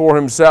uses for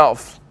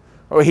himself.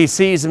 He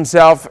sees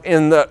himself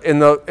in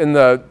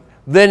the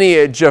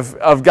lineage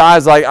of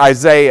guys like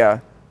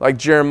Isaiah, like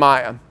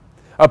Jeremiah,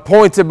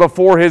 appointed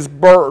before his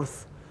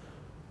birth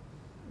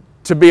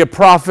to be a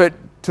prophet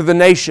to the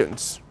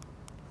nations,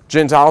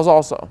 Gentiles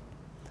also.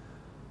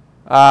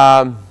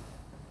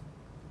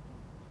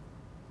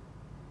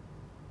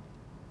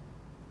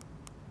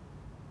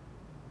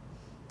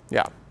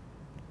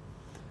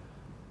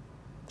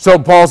 So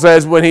Paul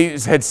says, when he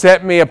had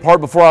set me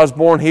apart before I was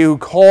born, he who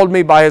called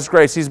me by his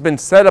grace. He's been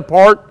set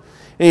apart,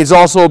 and he's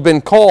also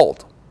been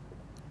called.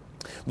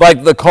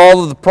 Like the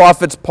call of the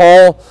prophets,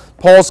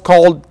 Paul's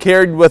call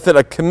carried with it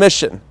a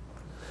commission.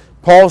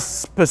 Paul's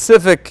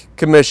specific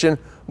commission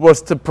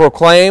was to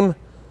proclaim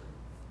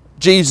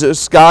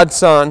Jesus, God's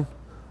Son,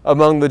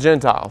 among the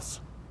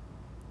Gentiles.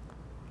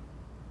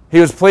 He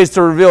was pleased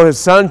to reveal his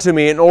Son to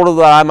me in order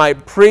that I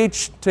might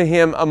preach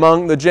him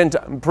among the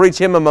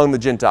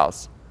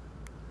Gentiles.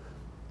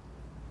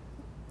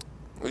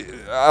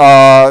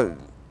 I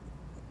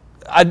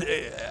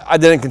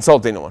didn't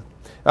consult anyone.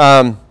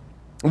 The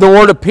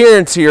word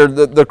appearance here,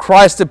 the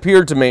Christ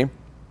appeared to me,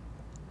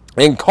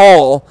 and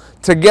call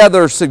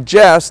together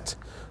suggest,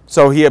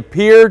 so he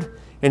appeared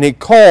and he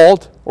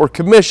called or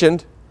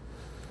commissioned,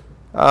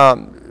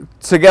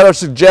 together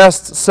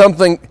suggests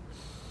something,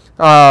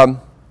 a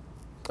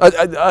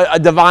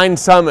divine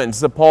summons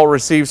that Paul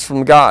receives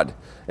from God.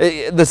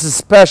 This is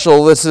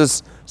special, this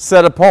is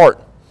set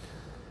apart.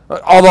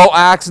 Although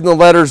Acts and the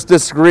letters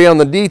disagree on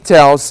the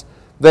details,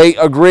 they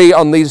agree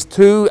on these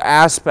two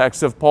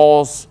aspects of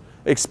Paul's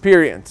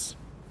experience.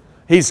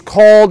 He's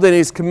called and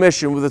he's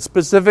commissioned with a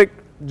specific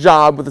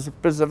job, with a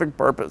specific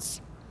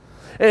purpose.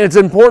 And it's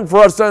important for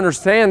us to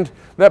understand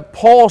that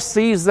Paul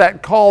sees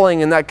that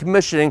calling and that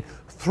commissioning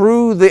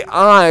through the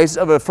eyes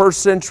of a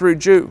first century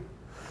Jew,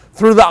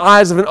 through the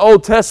eyes of an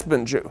Old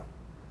Testament Jew.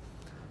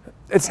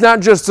 It's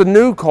not just a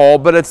new call,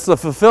 but it's the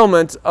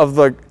fulfillment of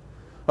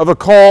a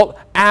call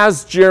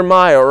as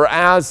Jeremiah or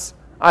as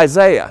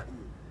Isaiah.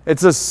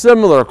 It's a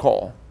similar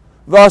call.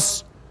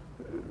 Thus,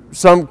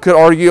 some could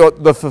argue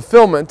the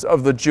fulfillment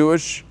of the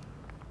Jewish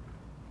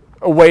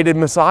awaited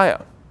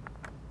Messiah.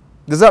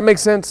 Does that make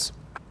sense?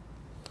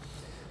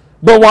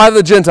 But why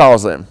the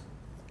Gentiles then?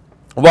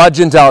 Why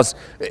Gentiles?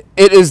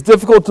 It is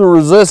difficult to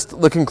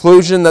resist the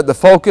conclusion that the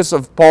focus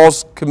of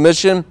Paul's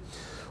commission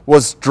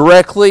was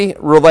directly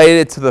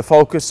related to the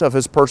focus of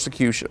his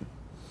persecution.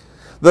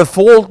 The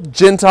full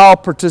Gentile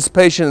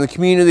participation in the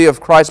community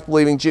of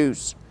Christ-believing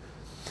Jews.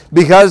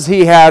 Because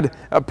he had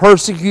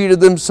persecuted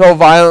them so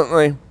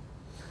violently,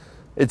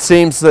 it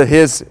seems that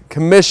his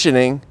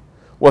commissioning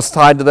was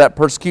tied to that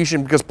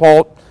persecution because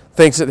Paul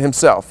thinks it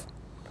himself.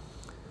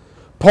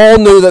 Paul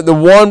knew that the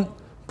one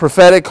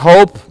prophetic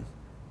hope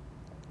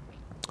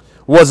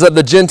was that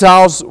the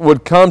Gentiles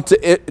would come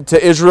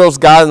to Israel's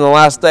God in the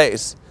last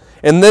days.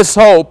 And this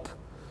hope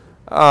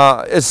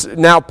is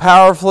now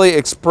powerfully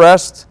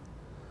expressed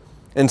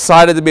and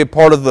cited to be a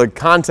part of the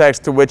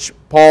context to which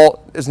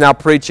Paul is now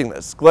preaching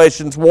this.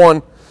 Galatians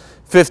 1,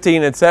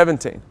 15 and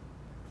 17.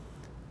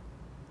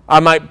 I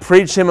might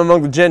preach him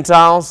among the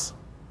Gentiles.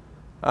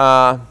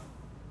 I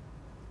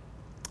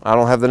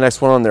don't have the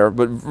next one on there,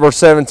 but verse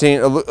 17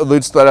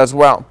 alludes to that as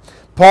well.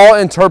 Paul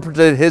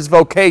interpreted his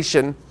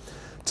vocation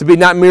to be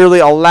not merely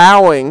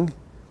allowing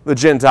the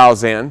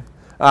Gentiles in,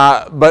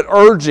 but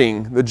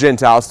urging the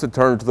Gentiles to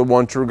turn to the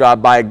one true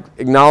God by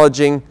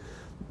acknowledging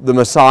the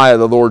Messiah,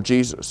 the Lord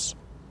Jesus.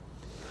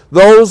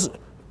 Those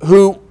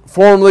who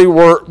formerly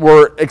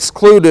were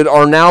excluded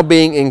are now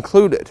being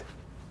included.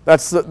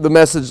 That's the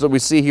message that we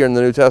see here in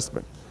the New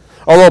Testament.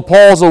 Although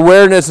Paul's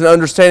awareness and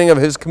understanding of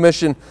his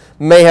commission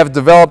may have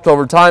developed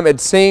over time, it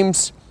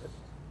seems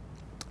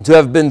to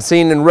have been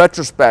seen in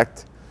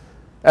retrospect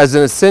as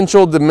an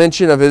essential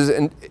dimension of his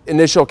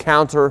initial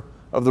encounter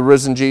of the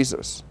risen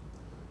Jesus.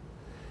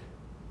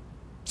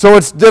 So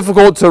it's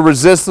difficult to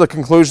resist the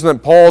conclusion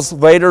that Paul's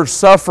later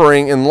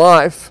suffering in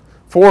life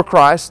for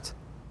Christ,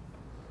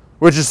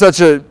 which is such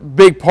a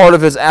big part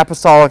of his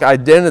apostolic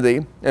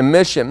identity and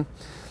mission,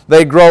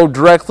 they grow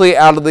directly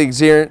out of the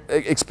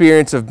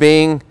experience of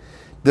being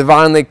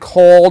divinely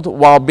called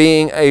while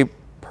being a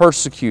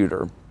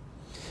persecutor.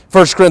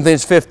 1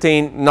 Corinthians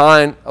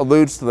 15:9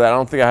 alludes to that. I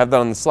don't think I have that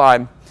on the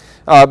slide,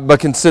 but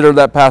consider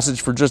that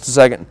passage for just a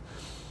second.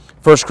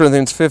 1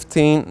 Corinthians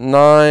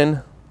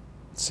 15:9.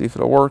 Let's see if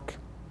it'll work.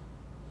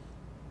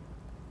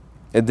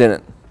 It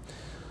didn't.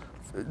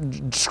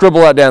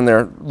 Scribble that down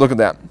there. Look at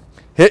that.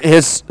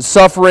 His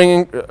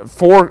suffering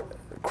for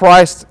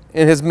Christ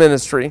in his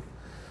ministry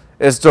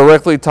is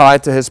directly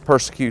tied to his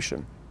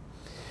persecution.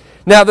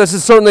 Now, this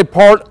is certainly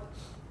part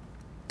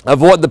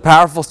of what the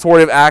powerful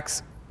story of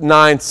Acts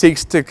 9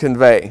 seeks to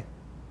convey.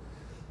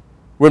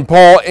 When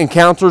Paul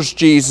encounters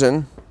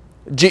Jesus,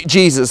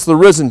 the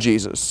risen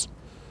Jesus,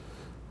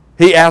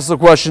 he asks the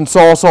question,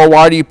 Saul, Saul,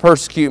 why do you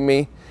persecute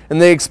me?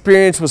 And the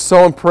experience was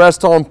so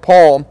impressed on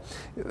Paul,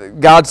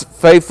 God's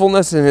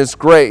faithfulness and his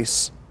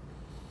grace,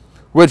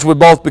 which would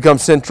both become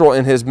central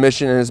in his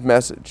mission and his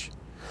message.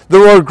 The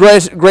word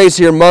grace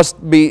here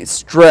must be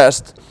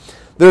stressed.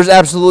 There's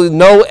absolutely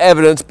no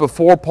evidence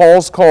before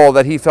Paul's call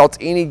that he felt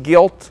any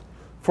guilt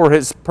for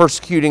his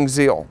persecuting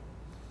zeal.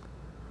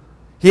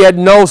 He had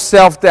no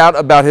self-doubt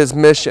about his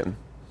mission.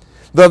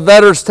 The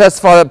letters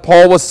testify that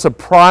Paul was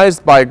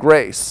surprised by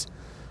grace,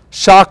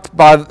 shocked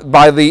by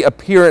the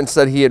appearance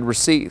that he had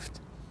received.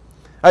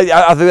 I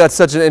think that's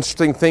such an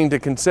interesting thing to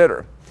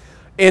consider.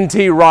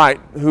 N.T. Wright,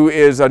 who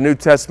is a New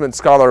Testament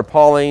scholar, a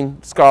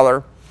Pauline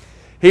scholar,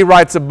 he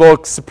writes a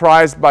book,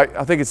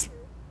 I think it's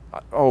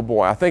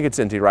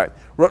N.T. Wright,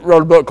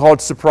 wrote a book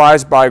called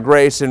Surprised by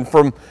Grace, and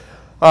from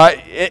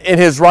in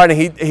his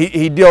writing,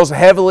 he deals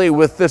heavily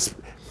with this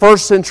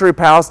first century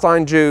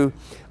Palestine Jew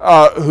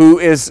who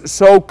is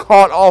so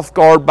caught off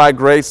guard by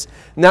grace,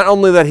 not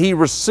only that he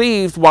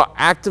received while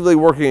actively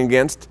working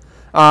against,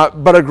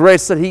 but a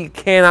grace that he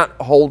cannot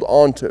hold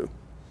on to,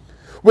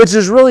 which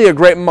is really a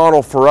great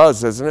model for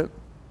us, isn't it?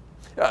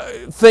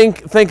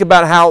 Think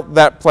about how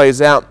that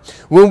plays out.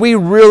 When we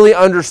really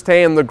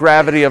understand the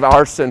gravity of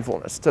our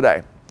sinfulness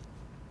today,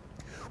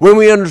 when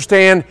we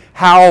understand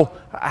how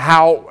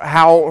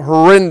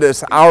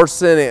horrendous our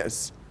sin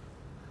is,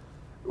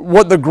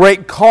 what the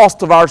great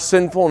cost of our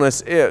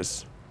sinfulness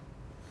is,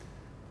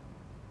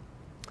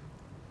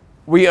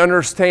 we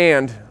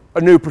understand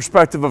a new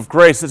perspective of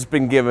grace that's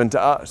been given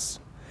to us.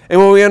 And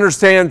when we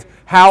understand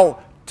how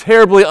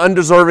terribly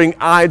undeserving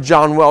I,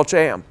 John Welch,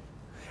 am,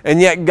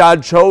 and yet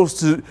God chose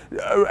to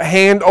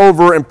hand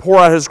over and pour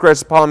out his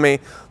grace upon me,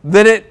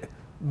 then it,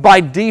 by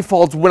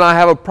default, when I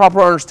have a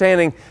proper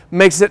understanding,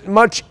 makes it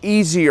much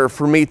easier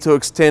for me to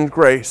extend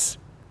grace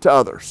to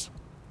others.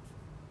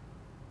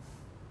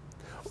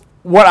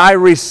 What I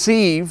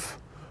receive,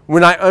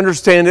 when I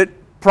understand it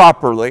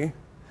properly,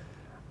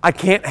 I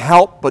can't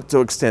help but to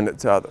extend it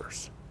to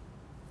others.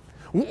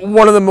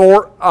 One of the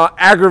more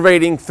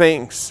aggravating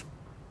things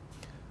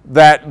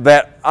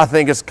that I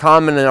think is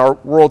common in our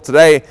world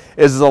today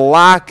is the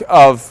lack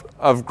of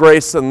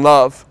grace and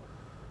love,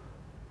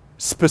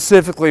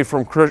 specifically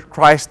from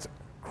Christ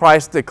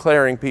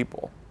declaring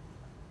people.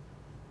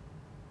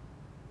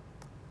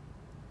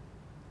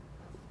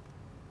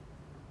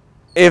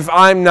 If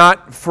I'm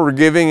not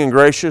forgiving and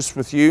gracious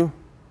with you,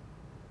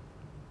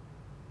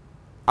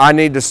 I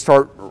need to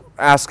start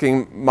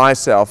asking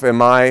myself,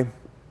 am I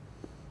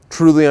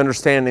truly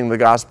understanding the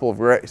gospel of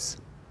grace?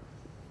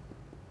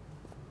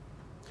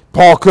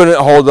 Paul couldn't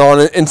hold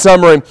on. In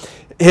summary,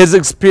 his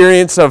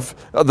experience of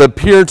the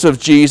appearance of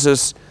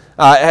Jesus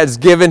has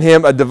given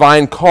him a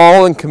divine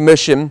call and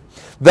commission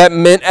that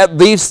meant at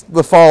least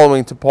the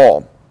following to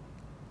Paul.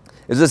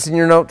 Is this in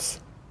your notes?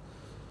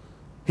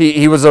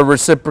 He was a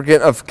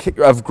recipient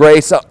of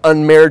grace,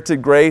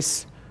 unmerited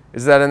grace.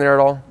 Is that in there at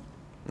all?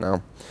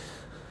 No.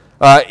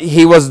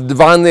 He was a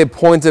divinely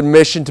appointed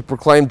mission to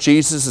proclaim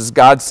Jesus as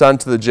God's Son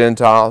to the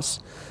Gentiles.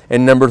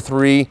 And number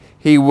 3,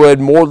 he would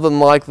more than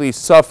likely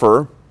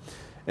suffer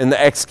in the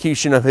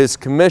execution of his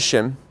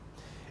commission,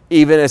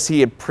 even as he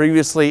had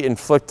previously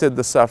inflicted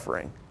the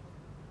suffering.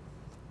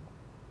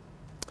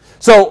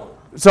 So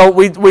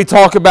we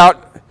talk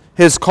about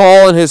his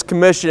call and his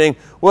commissioning.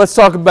 Well, let's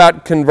talk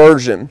about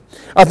conversion.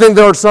 I think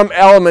there are some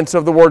elements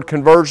of the word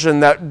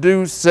conversion that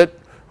do sit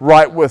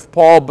right with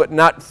Paul, but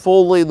not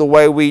fully the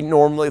way we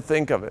normally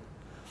think of it.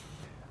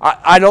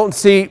 I don't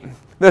see.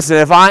 Listen,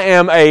 if I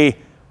am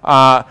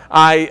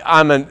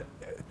I'm an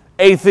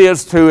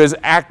atheist who is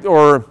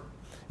I'm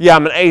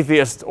an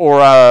atheist or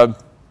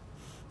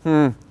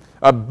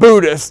a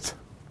Buddhist,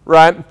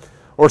 right?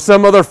 Or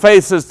some other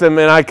faith system,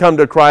 and I come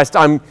to Christ,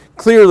 I'm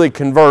clearly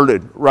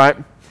converted, right?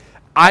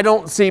 I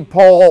don't see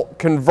Paul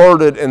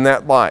converted in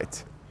that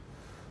light.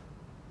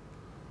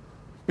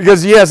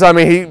 Because yes, I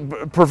mean, he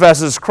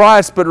professes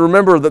Christ, but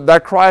remember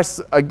that Christ,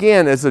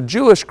 again, is a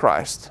Jewish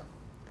Christ.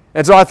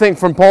 And so I think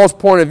from Paul's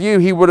point of view,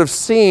 he would have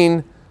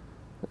seen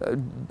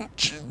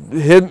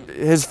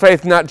his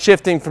faith not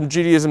shifting from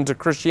Judaism to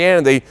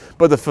Christianity,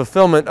 but the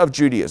fulfillment of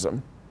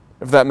Judaism,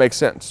 if that makes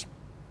sense.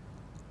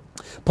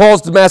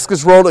 Paul's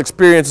Damascus Road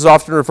experience is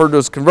often referred to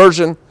as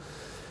conversion,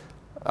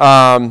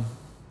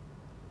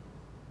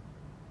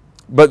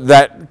 but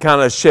that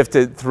kind of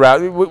shifted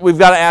throughout. We've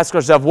got to ask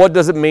ourselves, what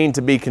does it mean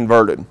to be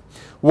converted?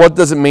 What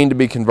does it mean to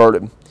be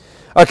converted?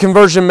 A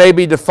conversion may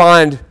be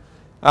defined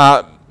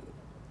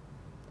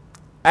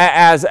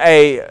as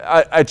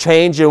a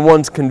change in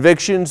one's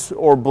convictions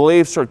or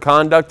beliefs or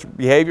conduct,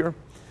 behavior.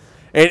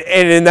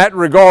 And in that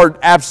regard,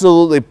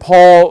 absolutely,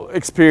 Paul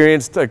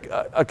experienced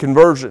a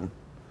conversion.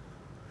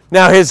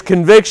 Now, his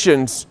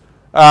convictions,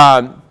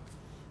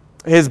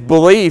 his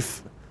belief,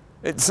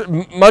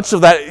 much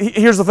of that,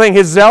 here's the thing,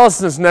 his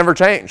zealousness never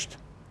changed.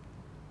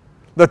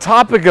 The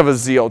topic of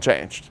his zeal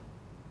changed.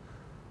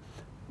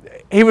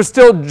 He was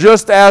still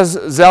just as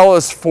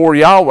zealous for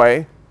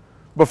Yahweh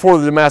before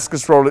the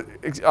Damascus Road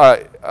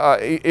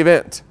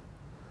event.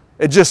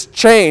 It just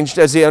changed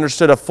as he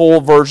understood a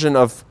full version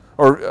of,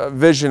 or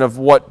vision of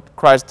what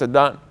Christ had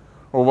done,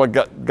 or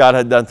what God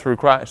had done through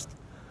Christ.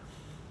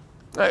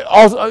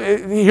 Also,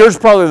 here's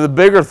probably the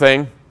bigger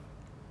thing,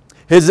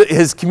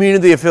 his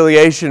community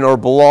affiliation or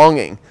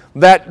belonging.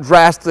 That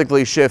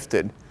drastically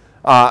shifted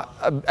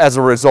as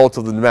a result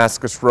of the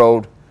Damascus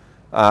Road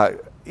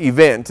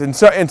event. And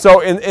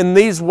so in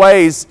these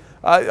ways,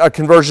 a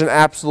conversion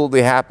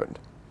absolutely happened.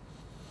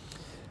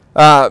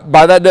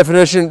 By that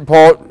definition,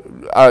 Paul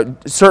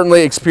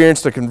certainly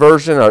experienced a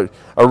conversion,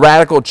 a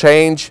radical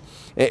change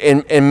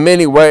in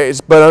many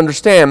ways. But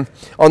understand,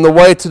 on the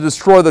way to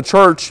destroy the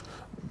church,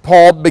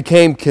 Paul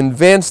became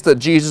convinced that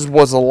Jesus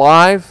was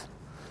alive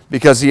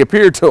because he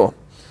appeared to him,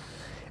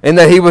 and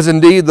that he was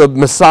indeed the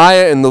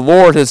Messiah and the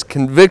Lord. His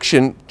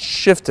conviction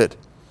shifted.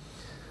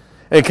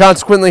 And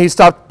consequently, he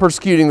stopped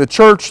persecuting the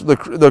church,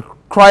 the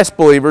Christ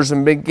believers,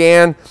 and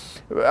began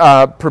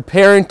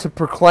preparing to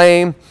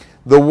proclaim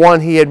the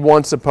one he had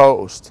once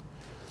opposed.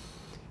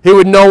 He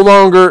would no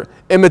longer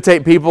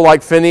imitate people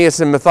like Phineas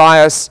and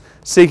Matthias,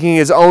 seeking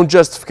his own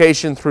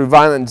justification through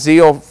violent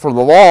zeal for the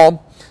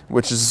law,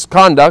 which is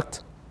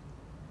conduct.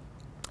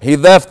 He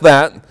left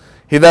that.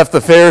 He left the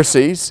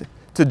Pharisees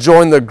to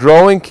join the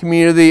growing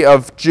community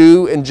of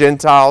Jew and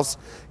Gentiles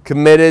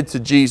committed to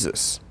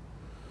Jesus.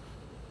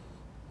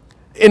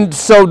 In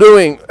so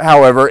doing,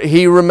 however,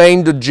 he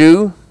remained a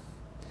Jew.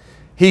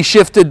 He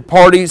shifted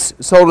parties,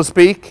 so to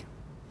speak,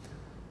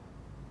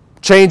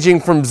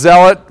 changing from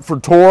zealot for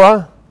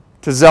Torah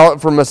to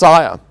zealot for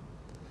Messiah,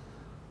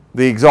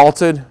 the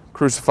exalted,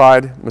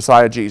 crucified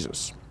Messiah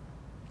Jesus.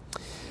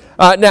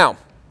 Now,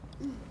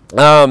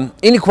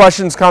 any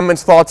questions,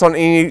 comments, thoughts on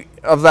any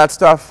of that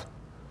stuff?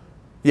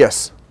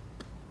 Yes?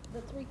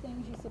 The three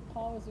things you said,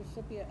 Paul was the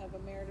recipient of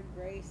unmerited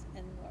grace,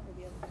 and what were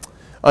the other things?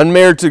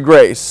 Unmerited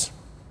grace.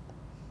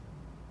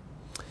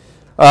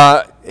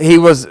 He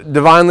was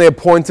divinely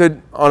appointed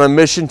on a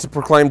mission to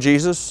proclaim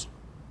Jesus.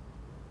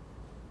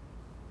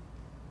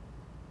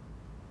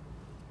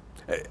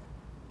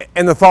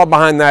 And the thought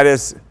behind that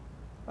is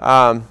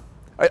a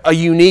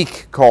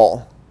unique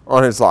call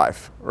on his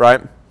life,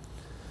 right?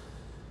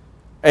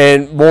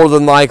 And more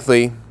than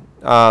likely,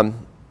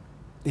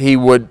 he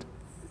would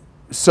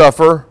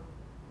suffer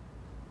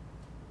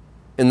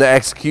in the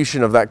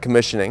execution of that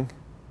commissioning,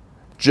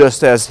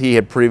 just as he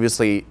had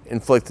previously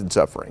inflicted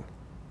suffering.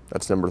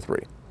 That's number 3.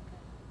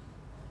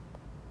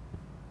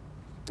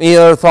 Any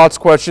other thoughts,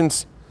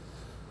 questions?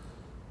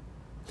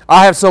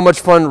 I have so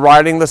much fun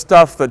writing this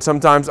stuff that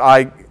sometimes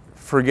I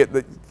forget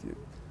that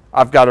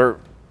I've got to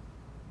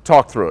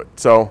talk through it.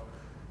 So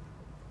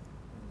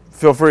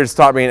feel free to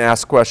stop me and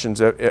ask questions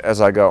as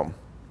I go.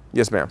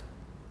 Yes, ma'am.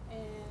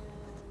 And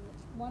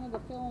one of the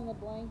fill in the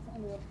blanks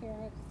under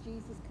appearance,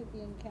 Jesus could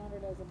be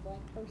encountered as a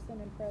blank person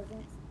in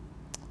presence.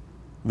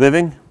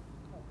 Living?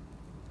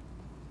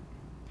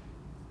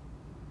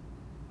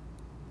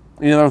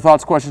 Any other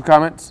thoughts, questions,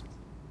 comments?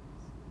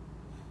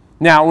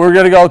 Now, we're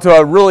going to go to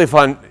a really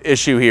fun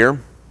issue here.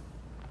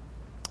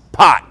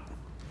 Pot.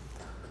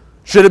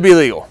 Should it be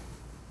legal?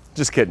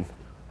 Just kidding.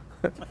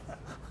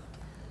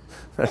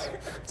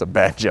 That's a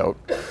bad joke.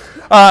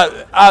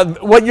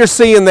 What you're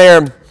seeing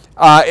there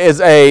is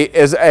a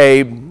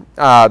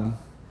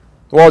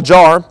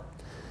jar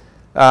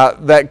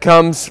that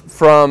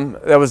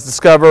was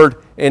discovered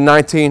in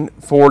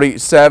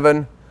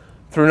 1947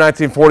 through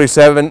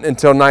 1947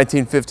 until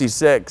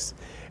 1956.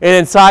 And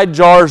inside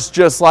jars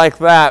just like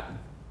that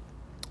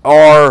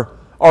are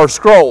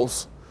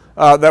scrolls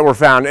that were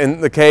found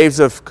in the caves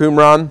of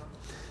Qumran.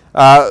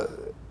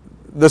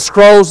 The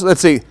scrolls,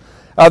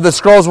 the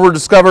scrolls were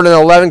discovered in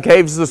 11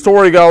 caves. The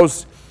story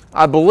goes,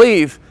 I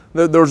believe,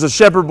 that there was a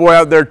shepherd boy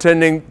out there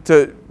tending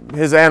to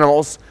his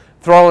animals,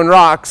 throwing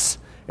rocks,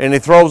 and he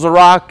throws a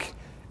rock,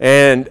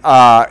 and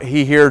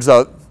he hears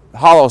a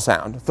hollow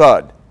sound,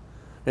 thud,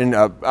 and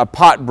a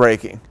pot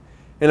breaking.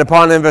 And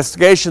upon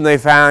investigation, they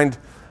find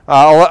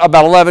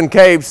about 11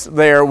 caves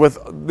there with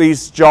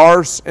these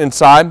jars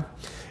inside.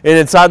 And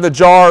inside the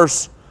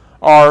jars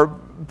are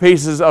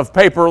pieces of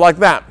paper like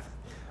that.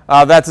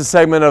 That's a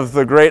segment of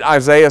the great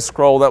Isaiah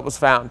scroll that was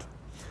found.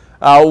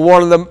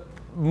 One of the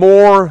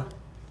more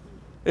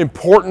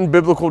important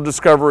biblical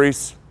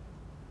discoveries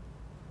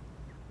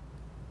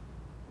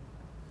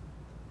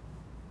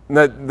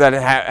that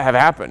have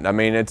happened. I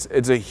mean,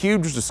 it's a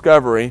huge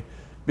discovery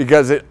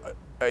because it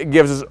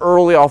gives us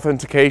early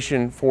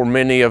authentication for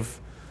many of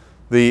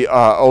the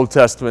Old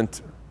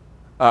Testament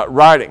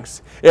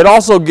writings. It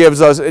also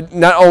gives us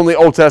not only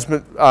Old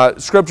Testament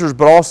scriptures,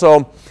 but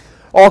also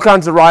all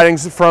kinds of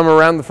writings from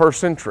around the first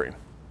century,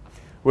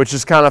 which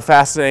is kind of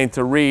fascinating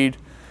to read.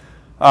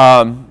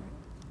 The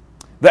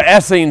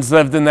Essenes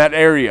lived in that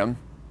area.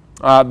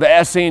 The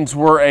Essenes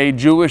were a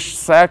Jewish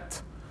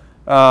sect,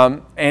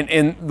 and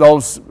in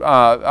those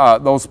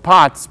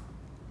pots,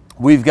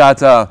 we've got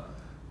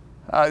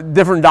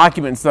different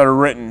documents that are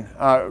written,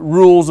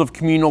 rules of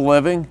communal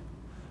living.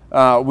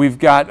 We've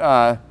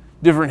got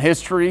different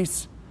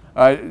histories,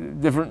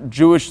 different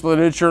Jewish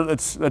literature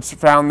that's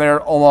found there,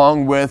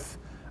 along with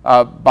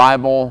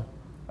Bible,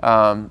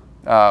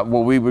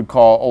 what we would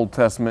call Old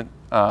Testament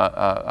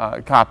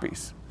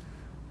copies,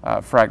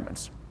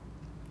 fragments.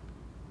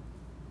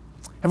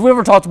 Have we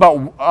ever talked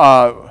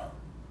about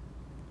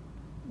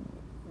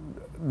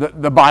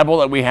the Bible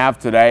that we have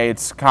today?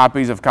 It's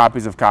copies of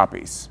copies of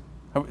copies.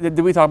 Did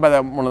we talk about that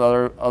in one of the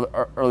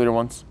other earlier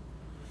ones?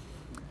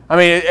 I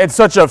mean, it's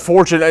such a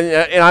fortune,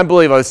 and I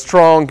believe a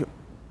strong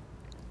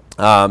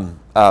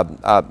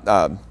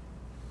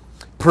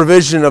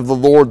provision of the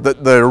Lord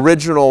that the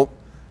original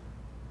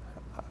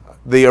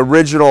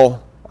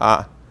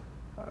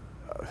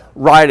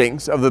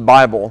writings of the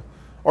Bible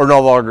are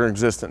no longer in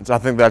existence. I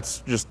think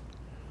that's just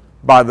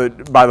by the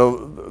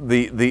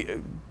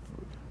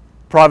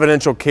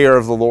providential care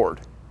of the Lord.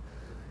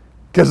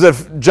 Because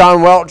if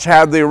John Welch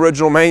had the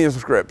original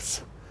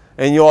manuscripts,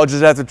 and you all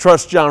just have to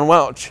trust John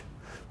Welch,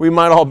 we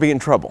might all be in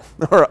trouble.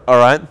 All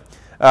right?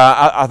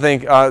 I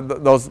think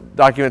those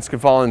documents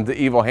could fall into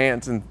evil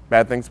hands and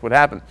bad things would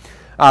happen.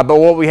 But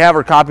what we have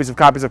are copies of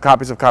copies of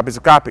copies of copies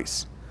of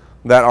copies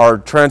that are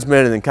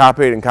transmitted and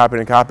copied and copied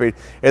and copied.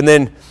 And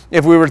then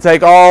if we were to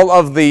take all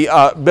of the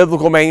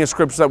biblical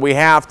manuscripts that we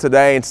have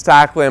today and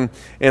stack them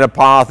in a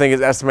pile, I think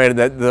it's estimated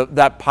that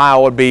that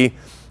pile would be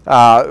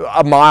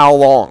a mile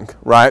long,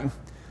 right?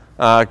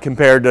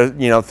 Compared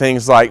to,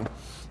 things like,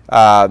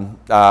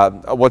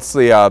 what's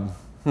the,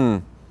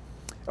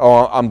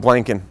 oh, I'm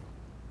blanking.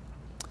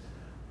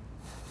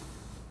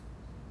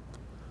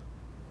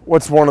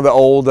 What's one of the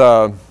old,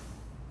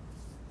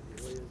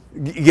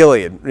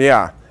 Gilead,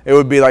 yeah. It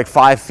would be like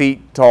 5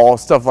 feet tall,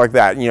 stuff like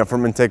that,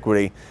 from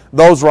antiquity.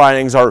 Those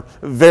writings are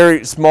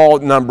very small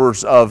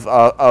numbers of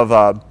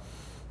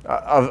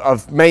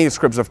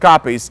manuscripts, of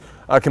copies,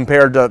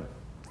 compared to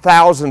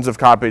thousands of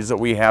copies that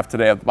we have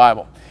today of the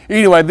Bible.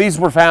 Anyway, these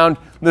were found.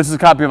 This is a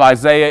copy of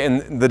Isaiah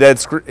in the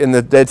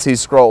Dead Sea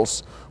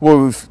Scrolls, what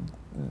we've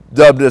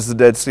dubbed as the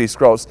Dead Sea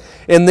Scrolls.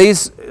 And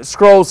these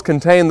scrolls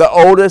contain the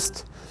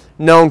oldest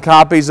known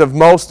copies of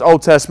most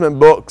Old Testament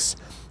books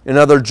and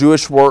other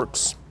Jewish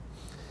works.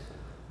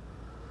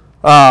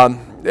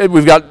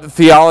 We've got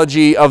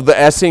theology of the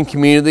Essene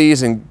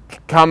communities and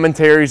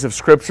commentaries of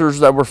scriptures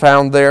that were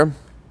found there.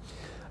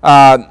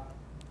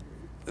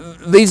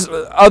 These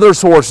other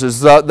sources,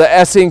 the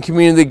Essene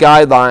community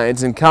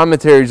guidelines and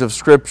commentaries of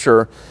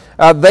scripture,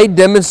 they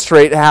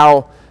demonstrate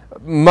how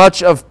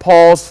much of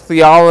Paul's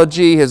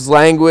theology, his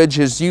language,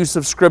 his use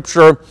of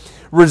scripture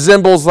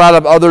resembles that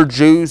of other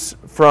Jews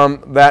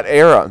from that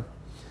era.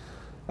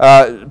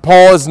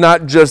 Paul is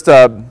not just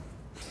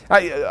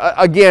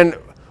again,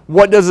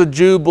 what does a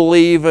Jew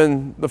believe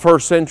in the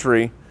first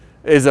century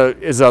is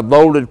a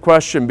loaded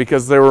question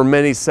because there were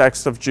many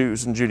sects of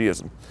Jews in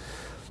Judaism.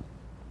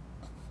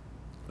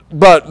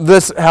 But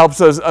this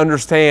helps us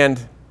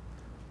understand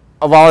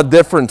a lot of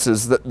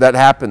differences that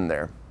happen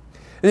there.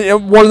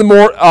 One of the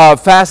more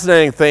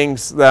fascinating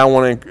things that I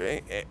want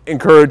to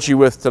encourage you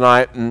with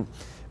tonight and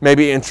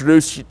maybe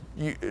introduce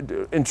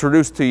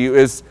to you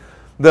is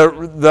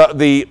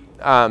the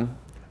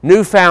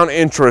newfound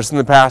interest in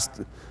the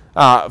past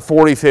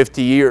 40,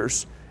 50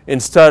 years in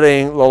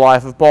studying the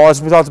life of Paul.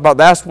 As we talked about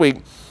last week,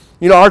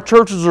 our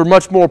churches are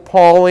much more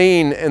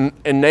Pauline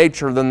in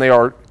nature than they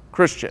are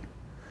Christian.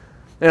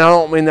 And I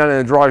don't mean that in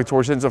a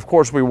derogatory sense. Of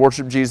course, we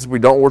worship Jesus. We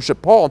don't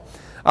worship Paul.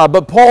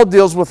 But Paul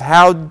deals with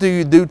how do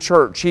you do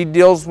church. He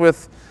deals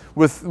with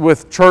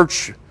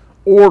church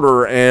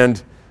order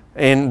and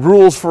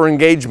rules for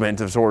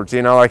engagement of sorts.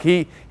 He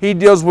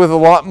deals with a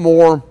lot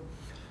more.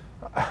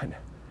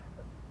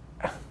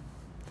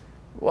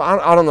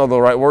 Well, I don't know the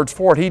right words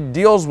for it. He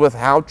deals with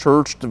how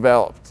church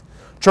developed.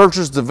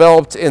 Churches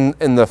developed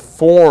in the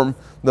form,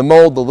 the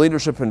mold, the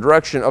leadership and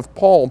direction of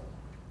Paul.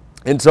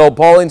 And so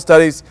Pauline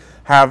studies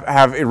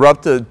have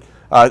erupted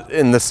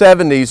in the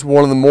 70s.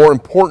 One of the more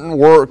important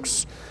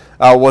works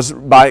was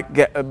by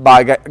a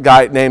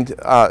guy named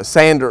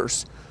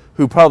Sanders,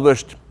 who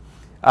published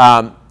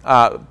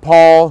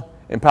Paul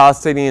and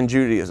Palestinian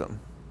Judaism.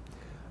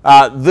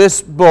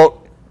 This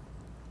book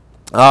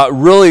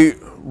really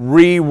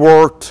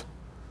reworked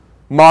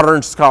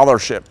modern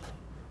scholarship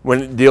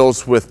when it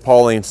deals with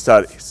Pauline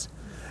studies.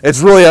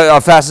 It's really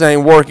a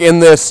fascinating work. In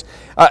this,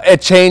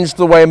 it changed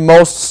the way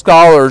most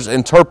scholars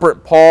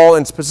interpret Paul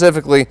and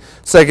specifically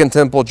Second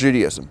Temple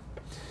Judaism.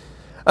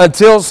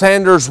 Until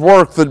Sanders'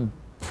 work, the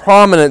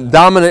prominent,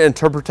 dominant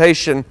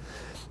interpretation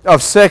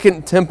of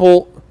Second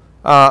Temple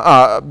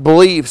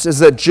beliefs is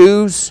that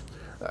Jews,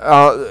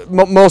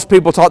 most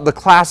people taught the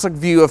classic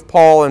view of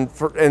Paul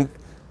and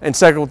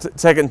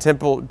Second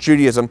Temple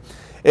Judaism,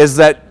 is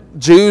that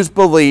Jews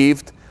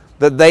believed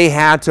that they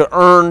had to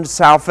earn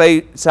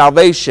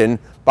salvation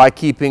by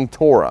keeping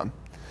Torah.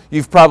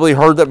 You've probably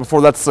heard that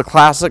before. That's the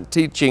classic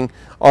teaching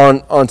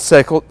on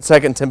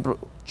Second Temple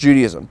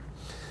Judaism.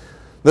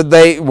 That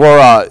they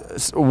were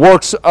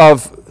works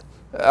of,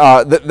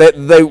 that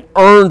they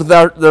earned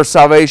their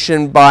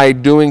salvation by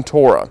doing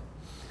Torah.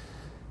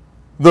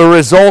 The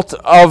result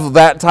of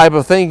that type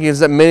of thinking is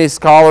that many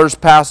scholars,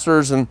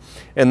 pastors, and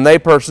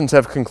laypersons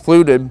have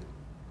concluded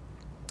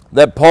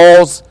that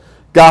Paul's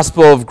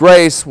gospel of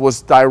grace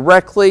was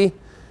directly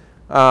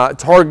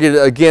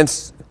targeted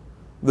against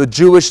the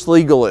Jewish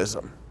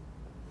legalism.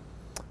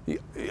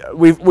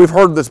 We've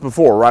heard this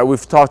before, right?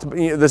 We've talked about,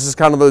 this is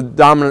kind of the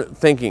dominant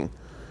thinking.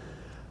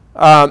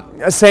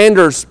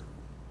 Sanders,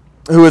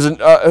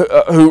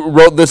 who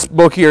wrote this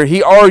book here,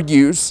 he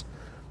argues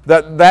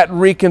that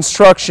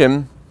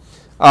reconstruction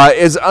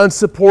is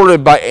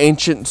unsupported by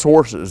ancient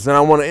sources, and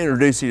I want to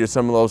introduce you to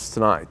some of those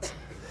tonight.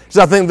 Because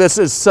I think this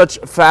is such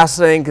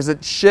fascinating because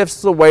it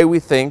shifts the way we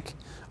think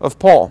of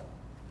Paul.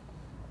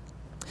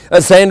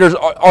 Sanders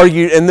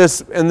argued in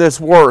this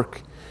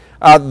work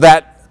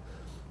that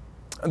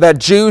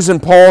Jews in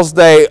Paul's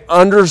day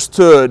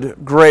understood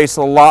grace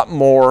a lot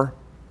more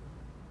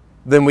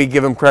than we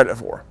give them credit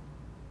for.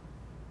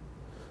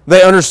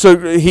 They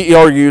understood. He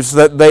argues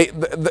that they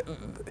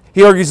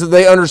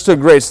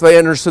understood grace. They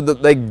understood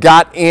that they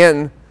got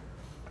in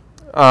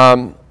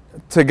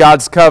to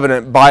God's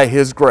covenant by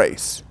His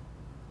grace.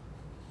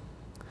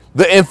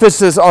 The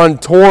emphasis on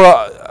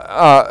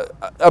Torah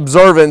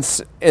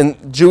observance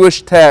in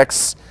Jewish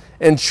texts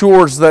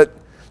ensures that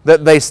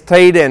they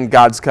stayed in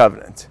God's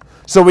covenant.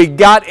 So we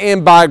got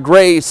in by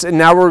grace, and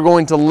now we're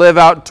going to live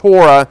out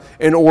Torah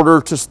in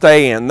order to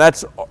stay in.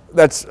 That's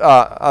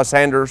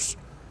Sanders'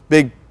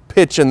 big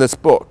pitch in this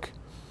book.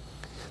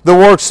 The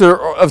works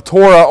of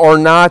Torah are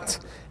not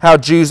how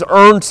Jews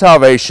earned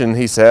salvation,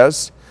 he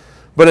says,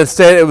 but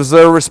instead it was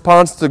their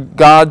response to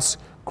God's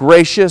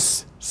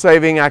gracious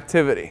saving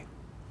activity.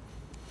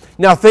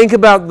 Now think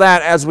about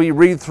that as we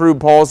read through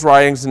Paul's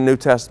writings in the New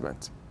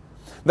Testament.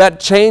 That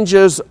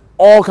changes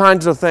all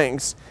kinds of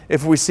things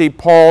if we see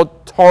Paul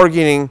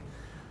targeting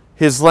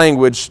his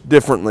language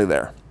differently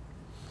there.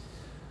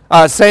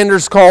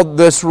 Sanders called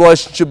this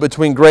relationship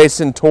between grace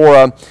and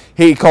Torah,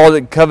 he called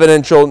it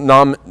covenantal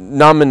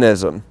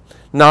nomism.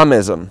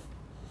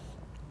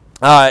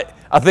 I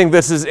think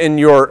this is in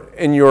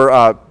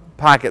your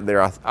packet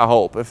there, I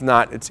hope. If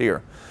not, it's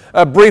here.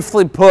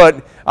 Briefly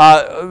put,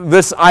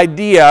 this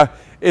idea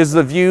is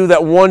the view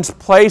that one's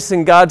place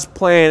in God's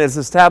plan is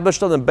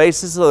established on the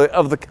basis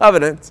of the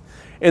covenant,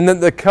 and that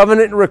the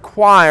covenant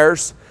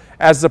requires,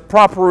 as the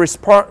proper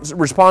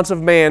response of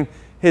man,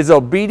 his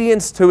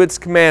obedience to its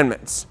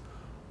commandments,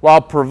 while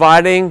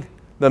providing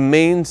the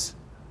means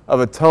of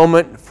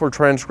atonement for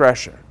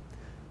transgression.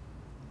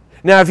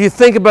 Now, if you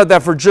think about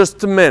that for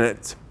just a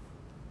minute,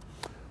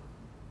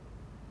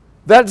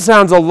 that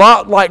sounds a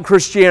lot like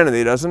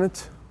Christianity, doesn't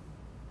it?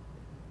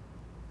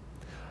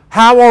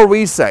 How are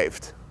we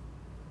saved?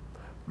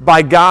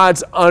 By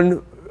God's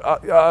pouring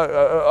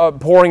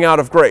out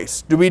of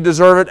grace. Do we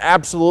deserve it?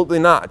 Absolutely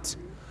not.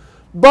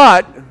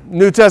 But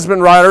New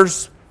Testament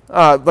writers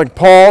like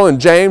Paul and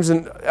James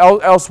and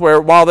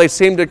elsewhere, while they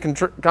seem to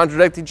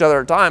contradict each other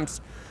at times,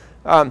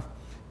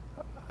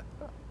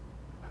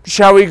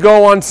 shall we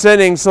go on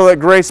sinning so that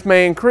grace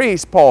may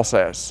increase, Paul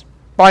says.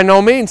 By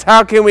no means.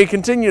 How can we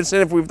continue to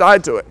sin if we've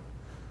died to it?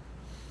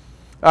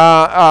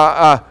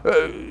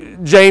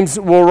 James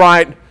will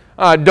write,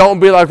 don't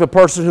be like the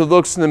person who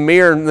looks in the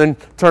mirror and then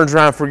turns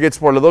around and forgets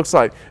what it looks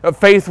like.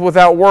 Faith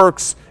without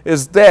works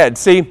is dead.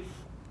 See,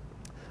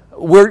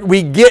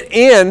 we get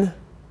in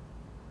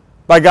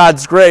by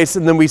God's grace,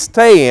 and then we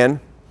stay in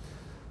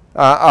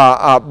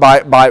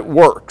by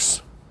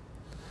works.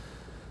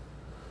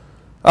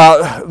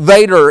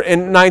 Later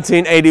in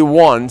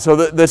 1981, so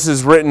this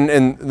is written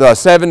in the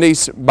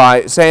 70s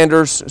by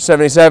Sanders,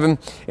 77.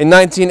 In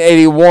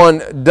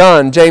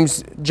 1981,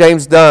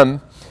 James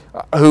Dunn,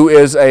 who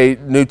is a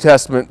New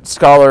Testament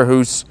scholar,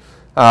 who's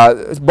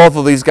both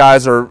of these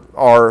guys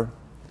are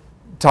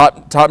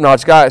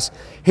top-notch guys.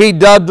 He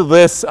dubbed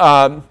this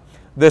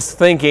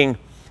thinking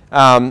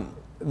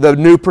the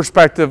new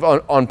perspective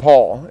on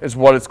Paul is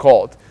what it's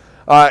called.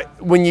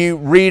 When you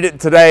read it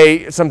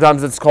today,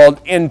 sometimes it's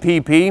called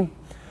NPP,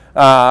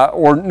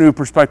 or New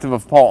Perspective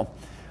of Paul.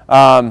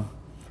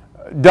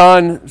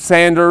 Dunn,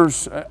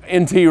 Sanders,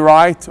 N.T.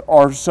 Wright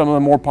are some of the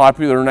more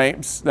popular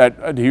names that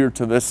adhere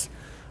to this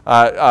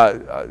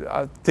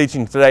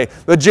teaching today.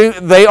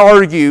 They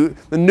argue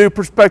the new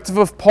perspective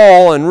of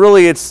Paul, and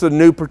really it's the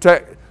new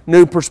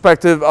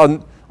perspective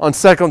on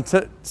Second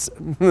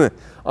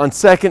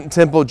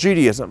Temple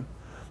Judaism.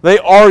 They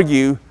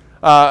argue,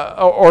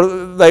 or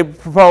they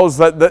propose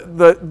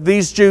that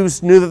these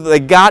Jews knew that they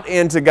got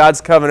into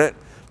God's covenant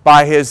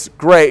by His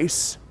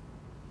grace.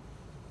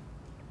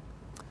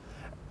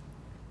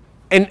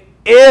 And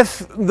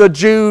if the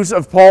Jews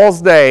of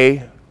Paul's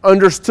day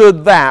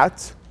understood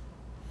that,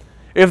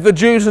 if the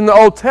Jews in the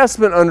Old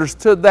Testament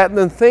understood that,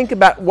 then think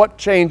about what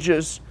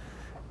changes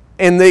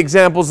in the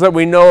examples that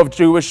we know of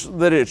Jewish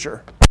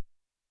literature.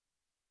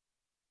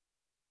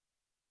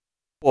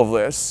 Of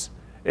this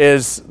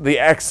is the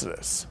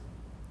Exodus.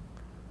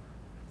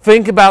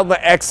 Think about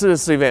the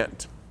Exodus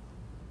event.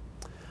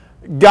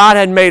 God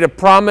had made a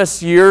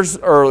promise years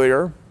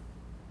earlier.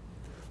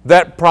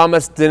 That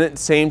promise didn't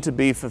seem to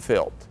be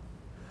fulfilled.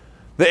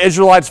 The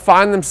Israelites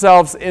find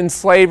themselves in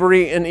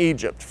slavery in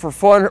Egypt for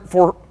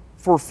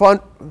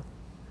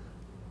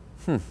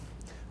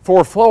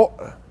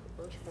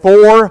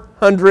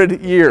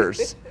 400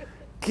 years.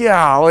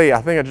 Golly,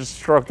 I think I just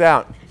struck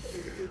out.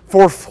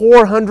 For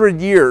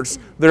 400 years,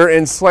 they're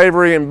in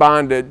slavery and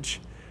bondage.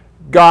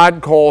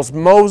 God calls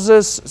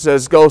Moses,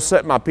 says, "Go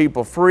set my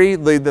people free,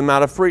 lead them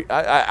out of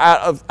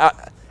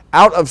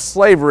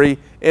slavery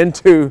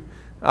into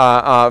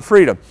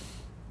freedom."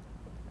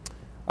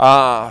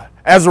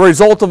 As a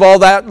result of all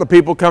that, the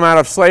people come out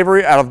of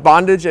slavery, out of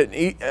bondage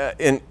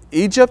in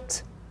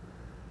Egypt.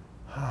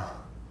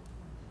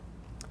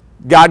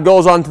 God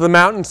goes onto the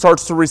mountain and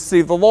starts to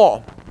receive the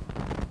law.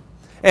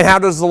 And how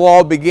does the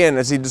law begin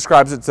as He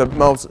describes it to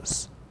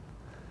Moses?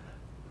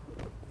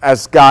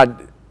 As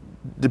God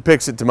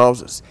depicts it to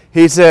Moses.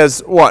 He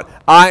says, what?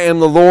 "I am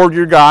the Lord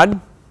your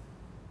God."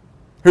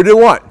 Who did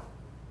what?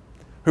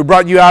 Who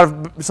brought you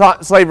out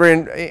of slavery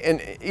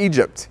in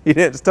Egypt. He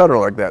didn't stutter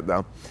like that,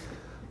 though.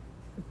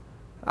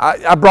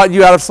 I brought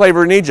you out of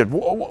slavery in Egypt.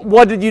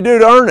 What did you do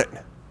to earn it?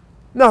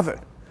 Nothing.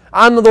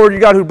 I'm the Lord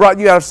your God who brought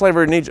you out of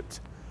slavery in Egypt.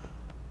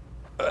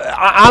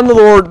 I'm the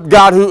Lord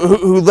God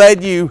who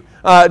led you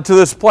to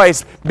this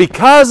place.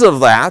 Because of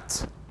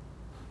that,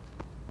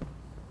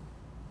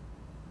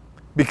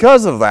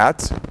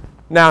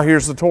 now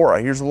here's the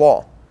Torah, here's the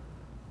law.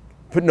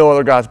 Put no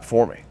other gods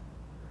before me.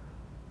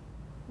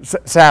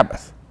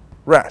 Sabbath,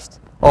 rest,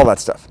 all that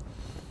stuff.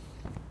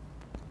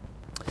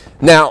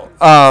 Now,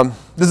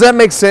 does that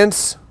make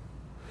sense?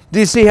 Do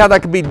you see how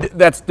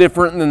that's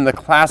different than the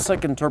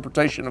classic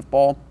interpretation of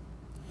Paul?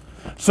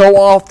 So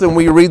often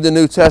we read the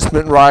New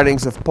Testament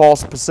writings of Paul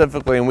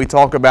specifically, and we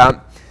talk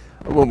about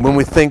when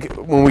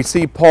we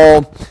see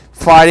Paul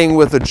fighting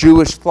with a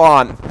Jewish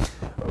thought,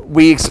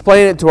 we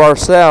explain it to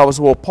ourselves.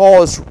 Well,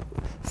 Paul is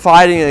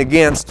fighting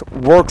against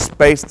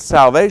works-based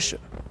salvation.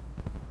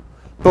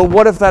 But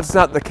what if that's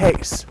not the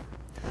case?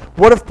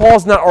 What if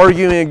Paul's not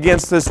arguing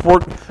against this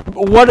work?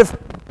 What if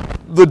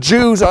the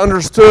Jews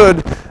understood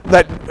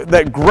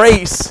that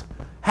grace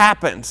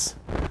happens,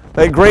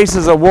 that grace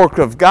is a work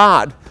of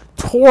God?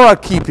 Torah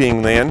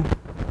keeping then,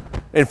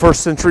 in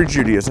first century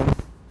Judaism,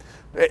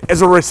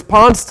 is a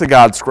response to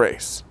God's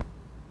grace.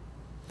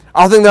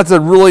 I think that's a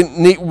really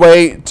neat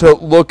way to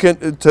look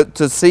at,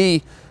 to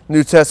see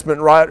New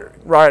Testament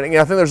writing.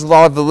 And I think there's a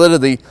lot of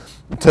validity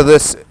to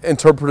this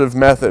interpretive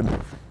method.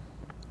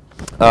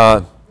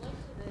 I'm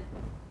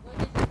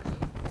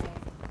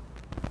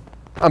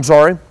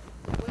sorry?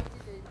 What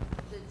did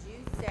the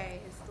Jews say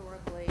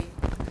historically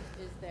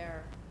is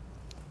their,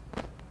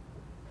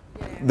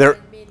 Their- I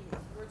mean,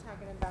 we're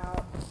talking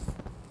about,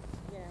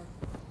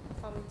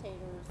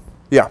 commentators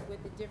Yeah. with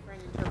a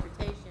different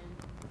interpretation,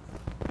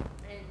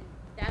 and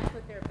that's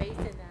what they're basing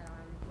that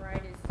on,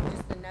 right? Is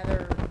just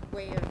another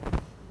way of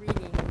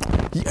reading.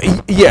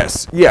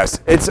 Yes.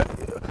 It's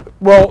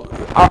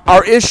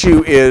our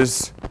issue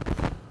is,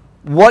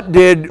 what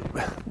did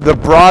the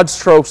broad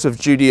strokes of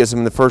Judaism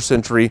in the first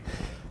century?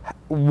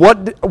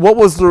 What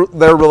was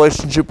their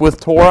relationship with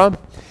Torah,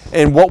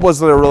 and what was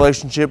their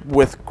relationship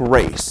with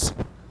grace?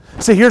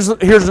 See, here's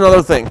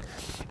another thing.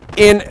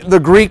 In the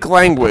Greek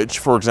language,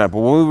 for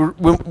example,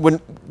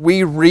 when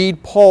we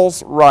read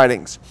Paul's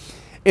writings,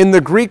 in the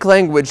Greek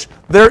language,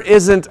 there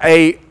isn't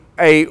a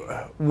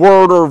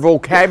word or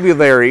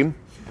vocabulary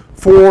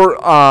for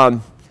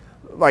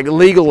like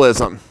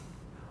legalism,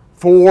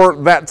 for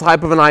that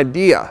type of an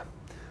idea.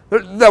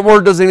 That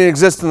word doesn't even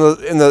exist in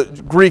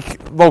the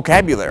Greek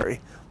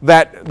vocabulary.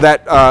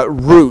 That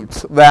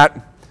root,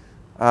 that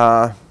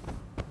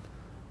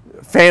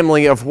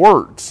family of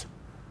words.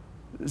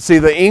 See,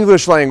 the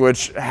English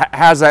language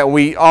has that,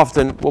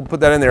 and we'll put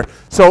that in there.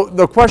 So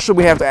the question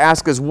we have to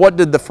ask is, what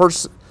did the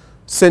first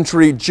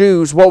century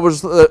Jews, what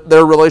was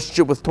their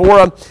relationship with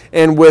Torah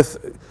and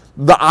with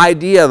the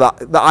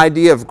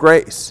idea of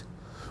grace?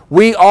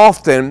 We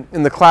often,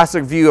 in the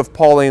classic view of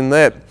Pauline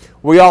lit,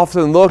 we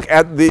often look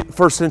at the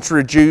first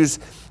century Jews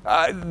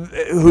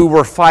who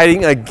were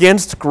fighting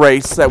against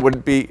grace that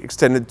would be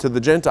extended to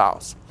the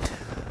Gentiles.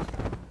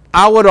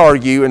 I would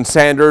argue, and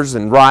Sanders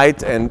and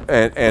Wright and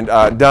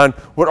Dunn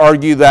would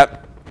argue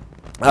that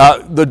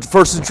the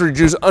first century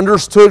Jews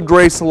understood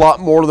grace a lot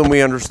more than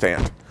we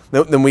understand,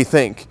 than we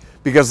think,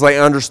 because they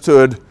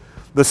understood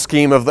the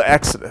scheme of the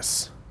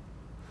Exodus.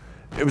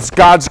 It was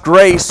God's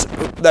grace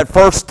that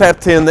first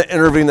stepped in, that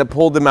intervened, that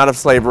pulled them out of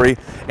slavery,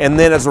 and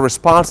then as a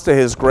response to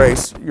his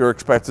grace, you're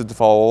expected to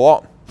follow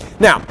along.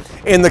 Now,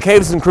 in the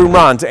caves in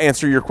Qumran, to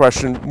answer your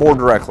question more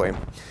directly,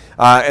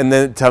 and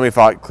then tell me if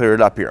I clear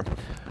it up here.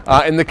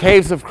 In the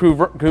caves of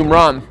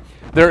Qumran,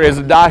 there is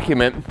a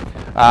document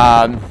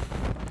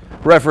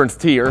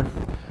referenced here,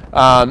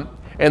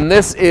 and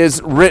this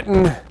is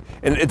written,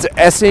 and it's an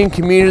Essene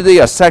community,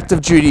 a sect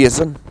of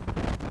Judaism.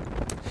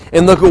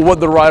 And look at what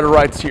the writer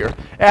writes here.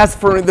 As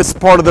for, this is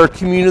part of their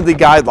community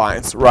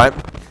guidelines, right?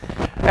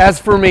 As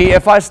for me,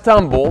 if I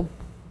stumble,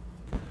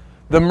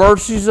 the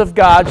mercies of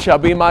God shall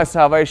be my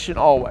salvation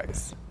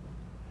always.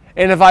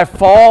 And if I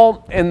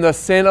fall in the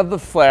sin of the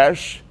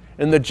flesh,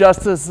 in the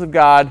justice of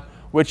God,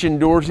 which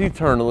endures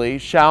eternally,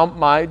 shall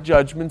my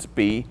judgments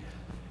be.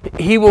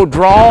 He will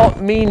draw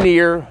me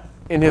near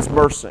in his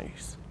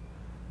mercies.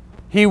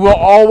 He will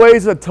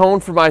always atone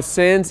for my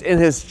sins. In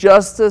his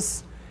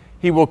justice,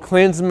 he will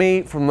cleanse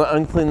me from the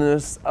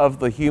uncleanness of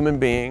the human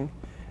being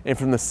and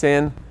from the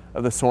sin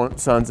of the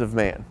sons of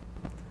man.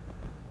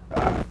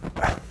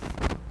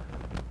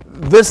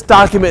 This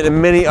document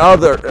and many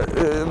other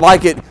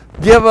like it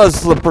give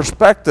us the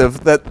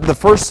perspective that the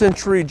first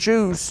century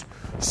Jews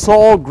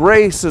saw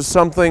grace as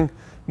something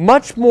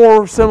much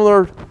more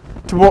similar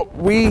to what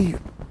we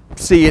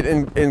see it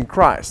in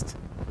Christ.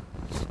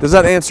 Does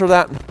that answer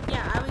that?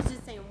 Yeah, I was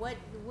just saying, what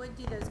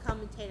do those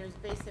commentators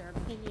base their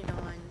opinion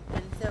on?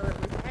 And so it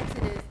was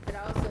Exodus, but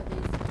also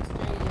these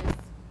extraneous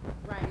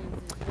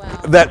writings as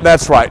well.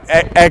 That's right.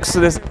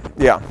 Exodus,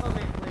 yeah.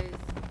 Comment was,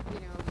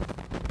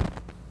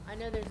 I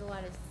know there's a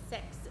lot of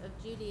sects of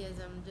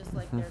Judaism, just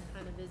like there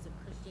kind of is of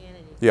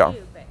Christianity Yeah.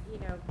 too. But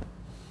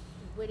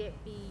would it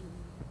be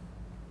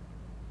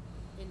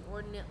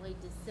inordinately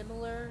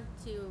dissimilar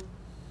to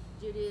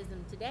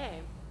Judaism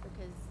today?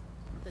 Because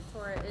the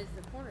Torah is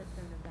the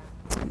cornerstone of that.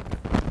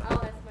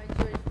 I'll ask my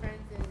Jewish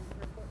friends and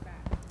report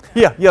back.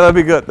 Yeah, that'd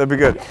be good. That'd be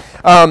good.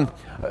 I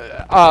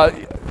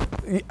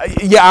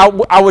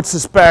would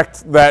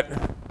suspect that. I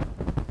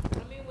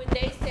mean, when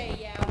they say,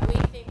 yeah, we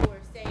think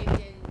we're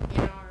saved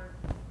and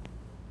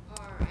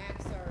our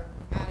acts are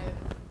out of,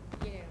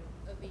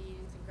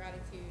 obedience and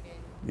gratitude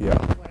and Yeah.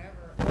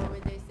 whatever, or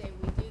would they say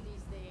we do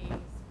these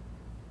things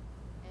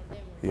and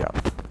then we're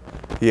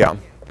Yeah.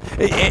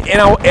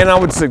 And I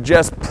would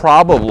suggest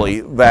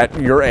probably that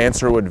your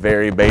answer would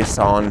vary based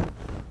on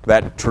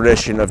that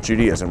tradition of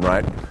Judaism,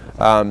 right?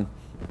 But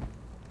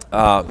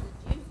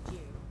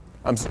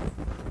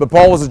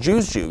Paul was a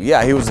Jews Jew.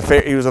 Yeah, he was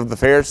of the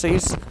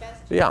Pharisees.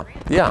 Yeah.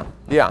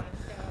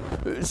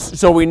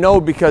 So we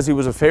know because he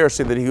was a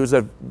Pharisee that he was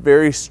a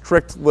very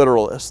strict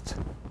literalist,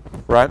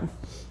 right?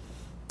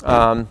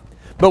 But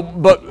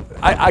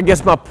I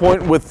guess my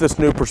point with this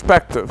new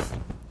perspective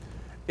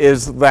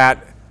is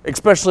that,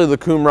 especially the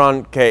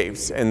Qumran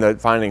caves and the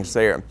findings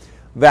there,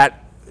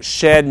 that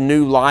shed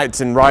new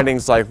lights in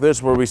writings like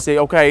this where we see,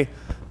 okay,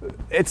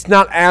 it's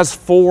not as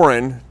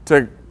foreign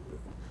to,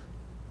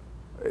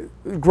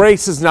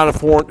 grace is not a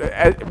foreign,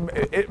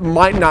 it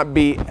might not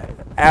be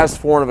as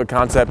foreign of a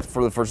concept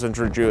for the first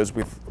century Jew as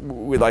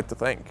we'd like to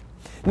think.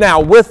 Now,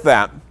 with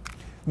that,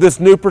 this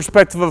new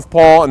perspective of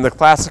Paul and the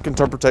classic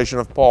interpretation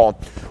of Paul,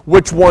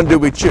 which one do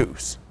we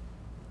choose?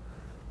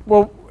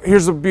 Well,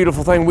 here's the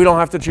beautiful thing, we don't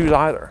have to choose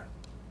either.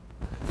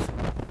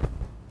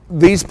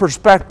 These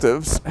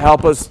perspectives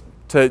help us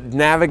to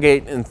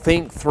navigate and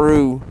think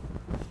through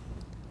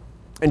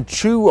and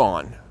chew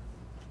on.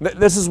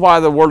 This is why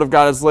the Word of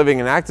God is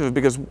living and active,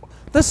 because,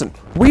 listen,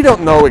 we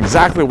don't know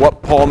exactly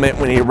what Paul meant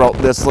when he wrote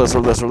this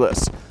or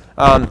this.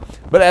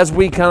 But as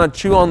we kind of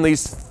chew on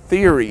these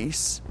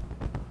theories,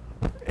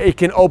 it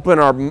can open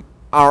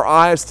our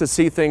eyes to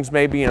see things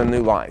maybe in a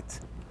new light.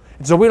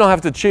 And so we don't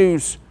have to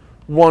choose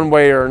one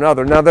way or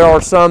another. Now, there are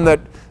some that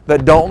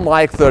don't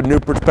like the new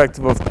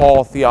perspective of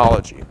Paul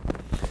theology.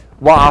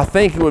 Well, I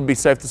think it would be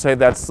safe to say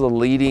that's the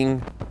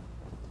leading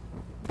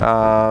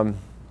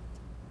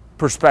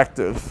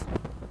perspective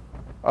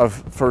of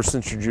first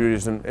century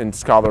Judaism and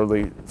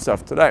scholarly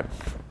stuff today.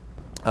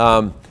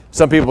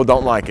 Some people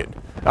don't like it.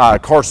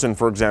 Carson,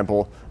 for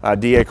example,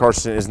 D.A.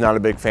 Carson is not a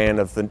big fan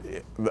of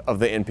the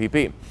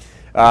NPP.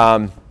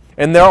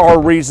 And there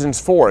are reasons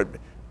for it.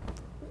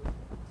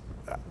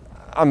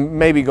 I'm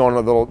maybe going a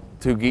little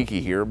too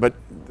geeky here, but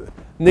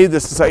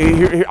needless to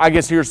say, I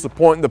guess here's the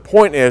point. The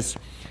point is,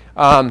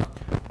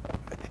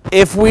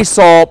 if we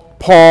saw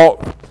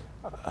Paul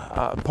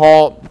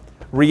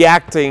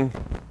reacting,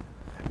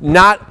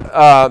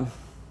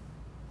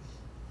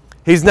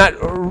 he's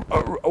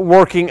not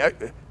working.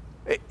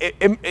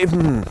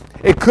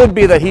 It could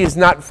be that he's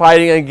not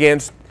fighting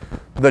against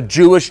the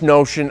Jewish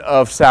notion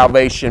of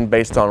salvation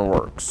based on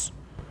works,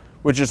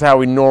 which is how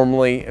we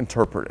normally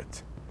interpret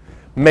it.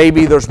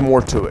 Maybe there's more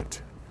to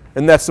it.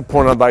 And that's the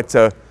point I'd like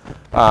to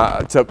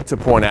to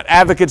point out.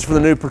 Advocates for the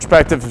new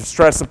perspective have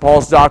stressed that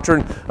Paul's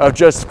doctrine of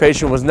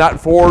justification was not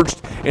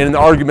forged in an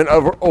argument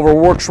over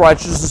works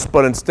righteousness,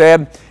 but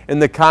instead in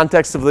the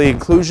context of the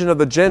inclusion of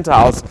the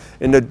Gentiles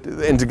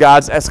into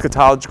God's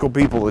eschatological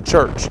people, the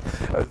church.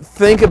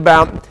 Think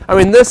about,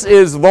 this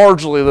is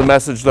largely the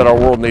message that our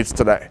world needs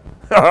today.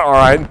 All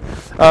right?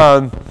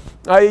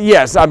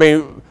 Yes,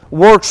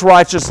 works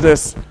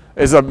righteousness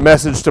is a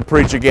message to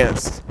preach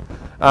against.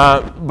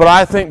 But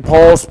I think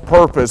Paul's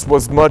purpose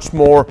was much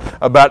more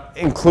about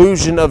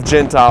inclusion of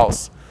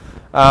Gentiles.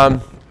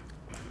 Who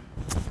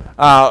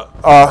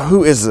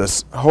is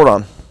this? Hold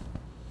on.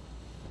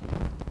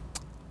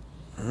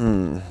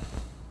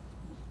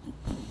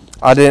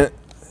 I didn't.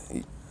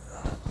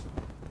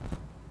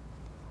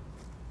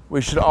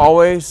 We should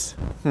always.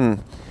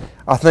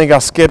 I think I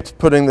skipped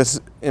putting this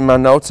in my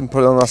notes and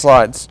put it on the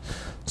slides.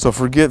 So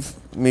forgive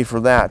me for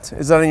that.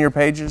 Is that in your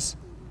pages?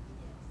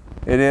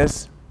 It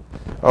is?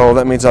 Oh,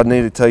 that means I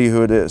need to tell you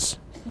who it is.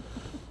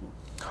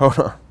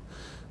 Hold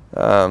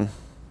on.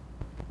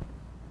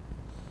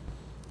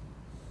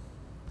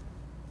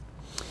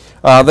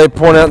 They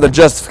point out the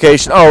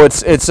justification. Oh,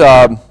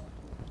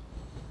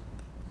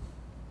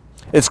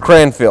 it's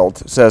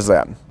Cranfield says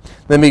that.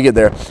 Let me get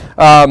there.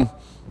 How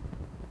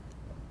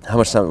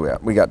much time do we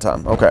got? We got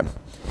time. Okay.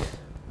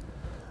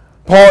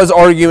 Paul is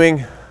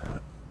arguing.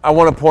 I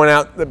want to point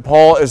out that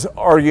Paul is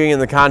arguing in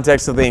the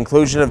context of the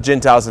inclusion of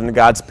Gentiles into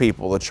God's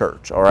people, the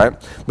church, all right?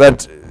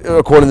 But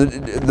according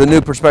to the new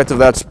perspective,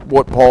 that's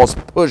what Paul's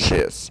push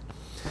is.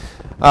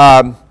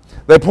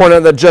 They point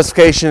out that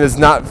justification is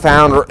not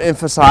found or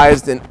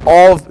emphasized in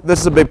all of, this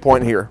is a big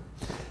point here.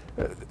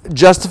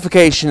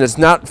 Justification is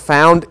not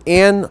found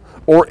in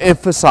or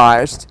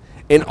emphasized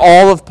in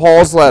all of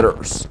Paul's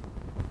letters.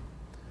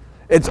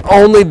 It's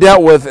only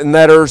dealt with in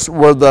letters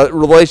where the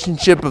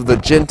relationship of the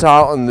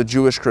Gentile and the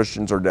Jewish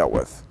Christians are dealt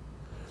with.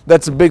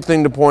 That's a big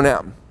thing to point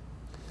out.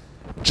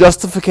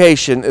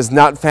 Justification is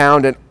not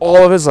found in all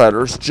of his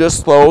letters,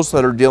 just those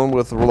that are dealing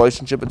with the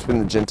relationship between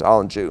the Gentile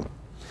and Jew.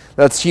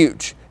 That's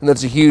huge, and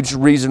that's a huge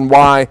reason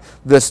why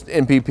this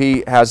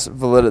NPP has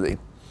validity.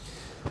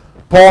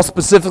 Paul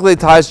specifically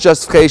ties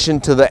justification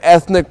to the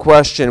ethnic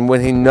question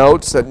when he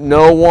notes that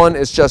no one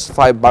is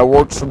justified by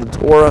works of the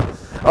Torah.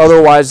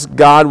 Otherwise,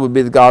 God would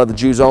be the God of the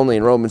Jews only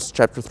in Romans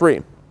chapter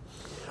 3.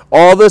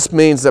 All this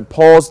means that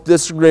Paul's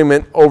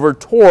disagreement over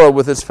Torah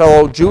with his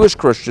fellow Jewish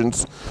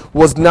Christians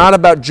was not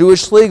about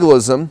Jewish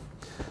legalism,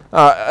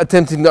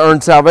 attempting to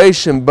earn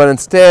salvation, but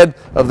instead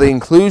of the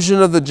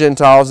inclusion of the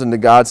Gentiles into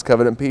God's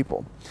covenant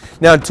people.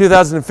 Now, in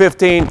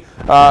 2015,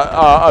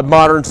 a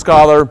modern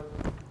scholar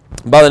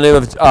by the name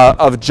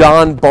of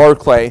John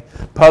Barclay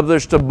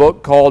published a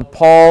book called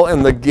Paul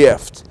and the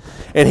Gift.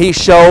 And he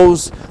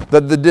shows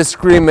that the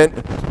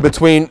disagreement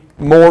between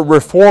more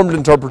Reformed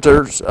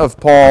interpreters of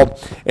Paul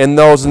and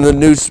those in the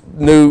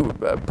new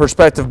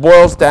perspective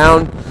boils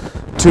down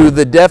to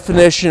the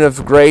definition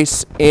of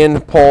grace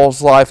in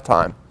Paul's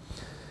lifetime.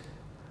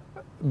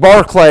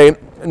 Barclay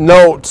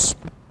notes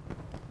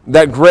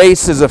that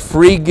grace is a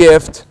free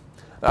gift.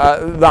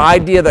 The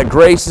idea that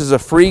grace is a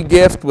free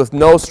gift with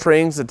no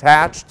strings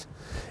attached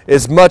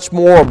is much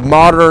more of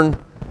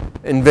modern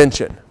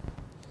invention.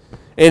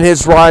 In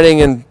his writing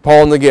in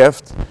Paul and the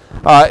Gift,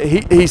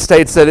 he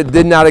states that it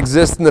did not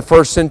exist in the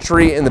first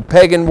century in the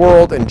pagan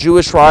world, in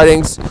Jewish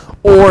writings,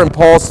 or in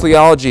Paul's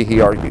theology, he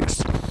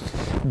argues.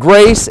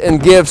 Grace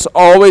and gifts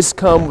always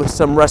come with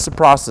some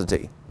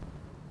reciprocity.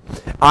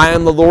 I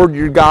am the Lord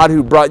your God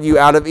who brought you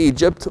out of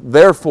Egypt,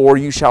 therefore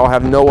you shall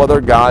have no other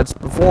gods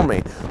before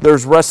me.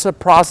 There's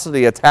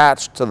reciprocity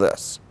attached to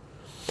this.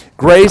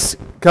 Grace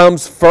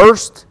comes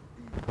first,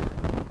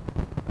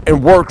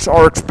 and works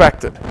are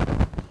expected.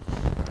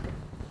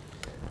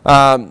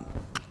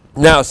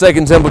 Now,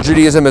 Second Temple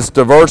Judaism is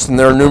diverse, and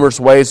there are numerous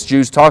ways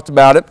Jews talked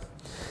about it.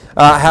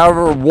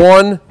 However,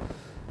 one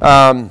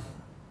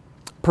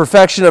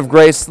perfection of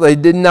grace they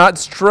did not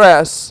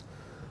stress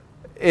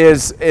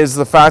is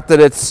the fact that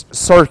it's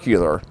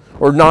circular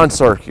or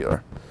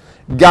non-circular.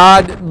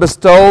 God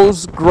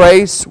bestows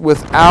grace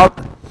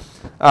without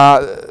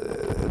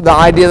the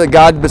idea that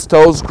God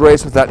bestows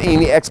grace without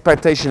any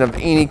expectation of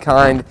any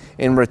kind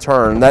in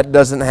return. That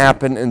doesn't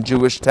happen in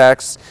Jewish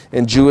texts,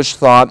 in Jewish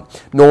thought,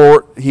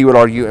 nor, he would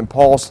argue, in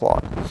Paul's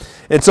thought.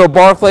 And so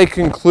Barclay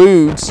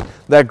concludes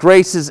that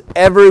grace is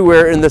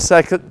everywhere in the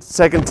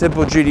Second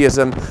Temple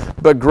Judaism,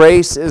 but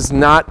grace is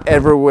not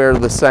everywhere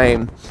the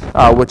same,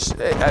 which,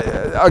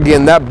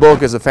 again, that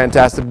book is a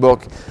fantastic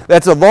book.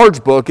 That's a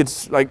large book.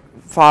 It's like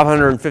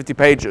 550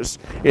 pages.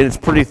 It's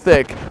pretty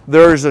thick.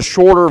 There's a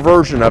shorter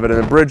version of it, an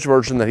abridged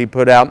version that he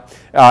put out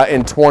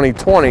in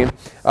 2020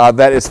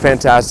 that is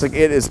fantastic.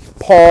 It is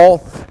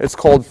Paul. It's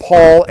called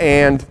Paul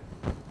and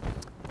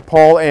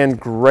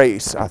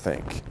Grace, I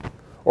think,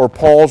 or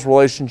Paul's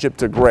Relationship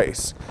to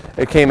Grace.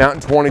 It came out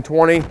in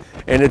 2020,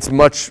 and it's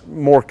much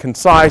more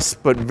concise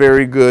but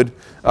very good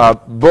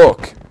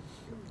book.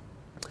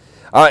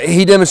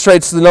 He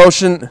demonstrates the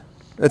notion.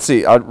 Let's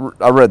see. I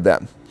read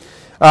that.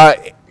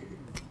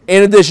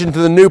 In addition to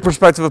the new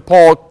perspective of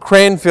Paul,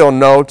 Cranfield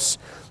notes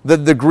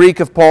that the Greek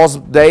of Paul's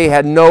day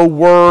had no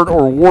word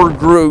or word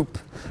group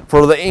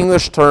for the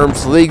English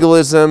terms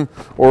legalism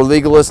or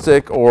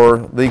legalistic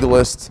or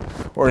legalist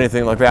or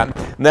anything like that.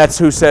 And that's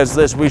who says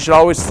this. We should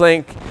always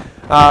think,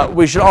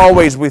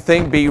 we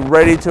think, be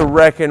ready to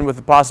reckon with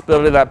the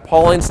possibility that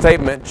Pauline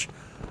statement,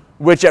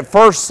 which at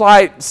first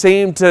sight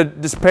seemed to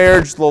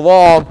disparage the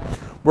law,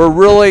 were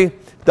really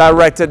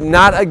directed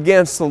not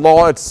against the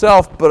law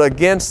itself, but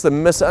against the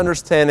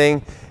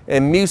misunderstanding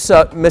and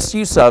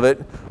misuse of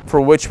it,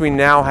 for which we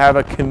now have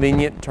a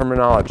convenient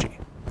terminology.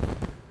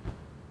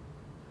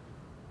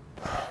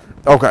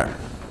 Okay.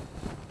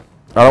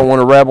 I don't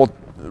want to rabble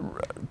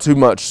too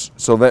much,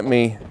 so let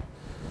me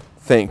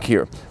think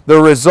here. The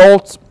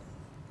result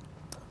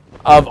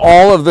of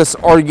all of this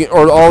argument,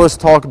 or all this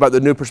talk about the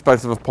new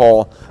perspective of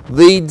Paul,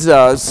 leads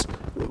us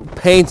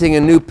painting a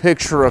new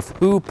picture of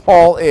who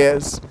Paul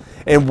is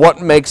and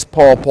what makes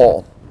Paul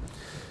Paul.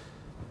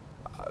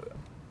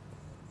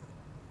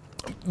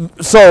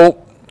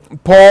 So,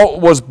 Paul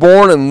was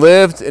born and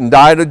lived and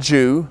died a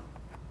Jew,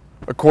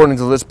 according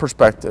to this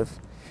perspective,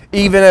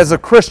 even as a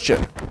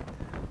Christian,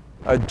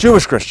 a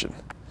Jewish Christian.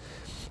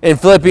 In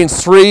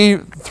Philippians 3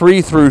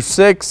 through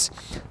 6,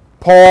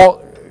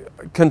 Paul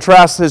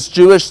contrasts his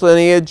Jewish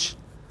lineage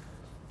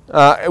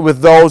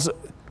with those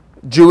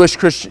Jewish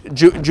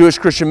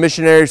Christian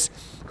missionaries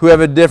who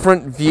have a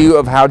different view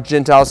of how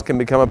Gentiles can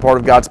become a part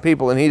of God's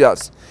people, and he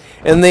does.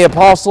 And the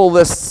apostle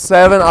lists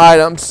 7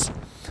 items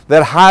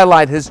that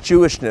highlight his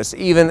Jewishness,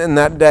 even in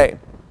that day.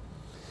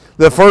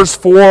 The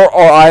first 4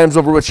 are items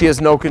over which he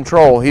has no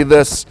control. He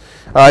lists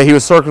he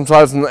was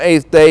circumcised on the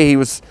 8th day. He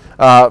was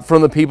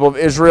from the people of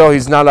Israel.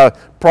 He's not a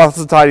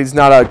proselyte. He's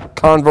not a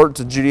convert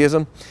to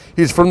Judaism.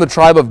 He's from the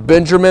tribe of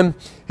Benjamin.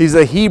 He's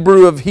a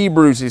Hebrew of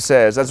Hebrews, he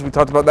says. As we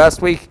talked about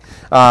last week,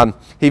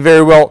 he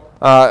very well,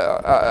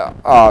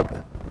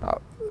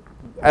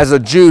 as a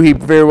Jew, he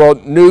very well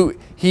knew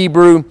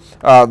Hebrew,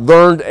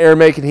 learned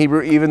Aramaic and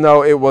Hebrew, even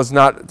though it was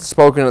not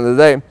spoken in the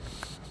day.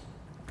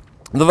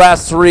 The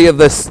last 3 of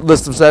this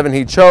list of 7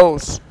 he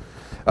chose.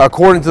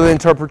 According to the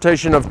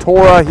interpretation of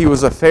Torah, he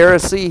was a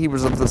Pharisee. He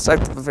was of the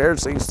sect of the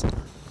Pharisees.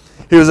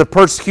 He was a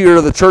persecutor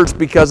of the church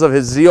because of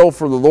his zeal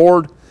for the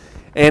Lord.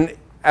 And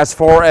as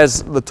far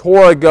as the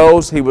Torah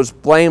goes, he was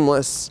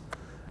blameless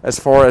as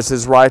far as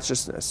his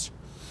righteousness.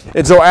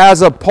 And so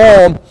as a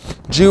Paul,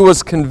 Jew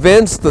was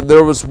convinced that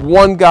there was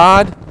one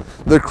God,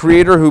 the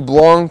Creator, who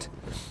belonged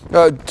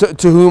to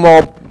whom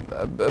all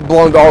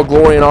belonged all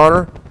glory and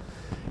honor.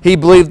 He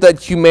believed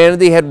that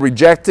humanity had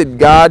rejected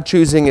God,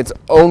 choosing its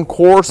own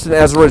course, and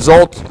as a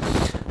result,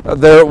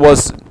 there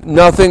was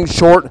nothing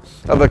short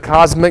of a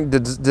cosmic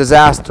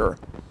disaster.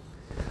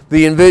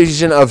 The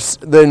invasion of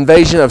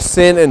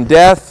sin and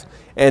death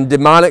and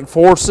demonic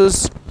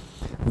forces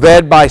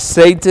led by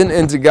Satan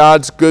into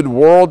God's good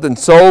world. And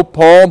so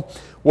Paul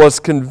was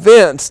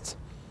convinced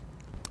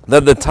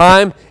that the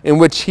time in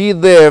which he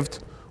lived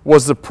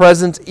was the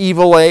present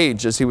evil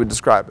age, as he would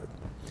describe it.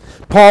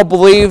 Paul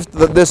believed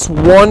that this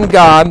one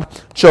God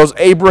chose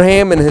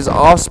Abraham and his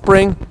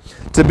offspring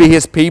to be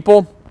his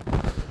people,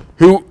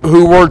 who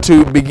were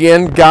to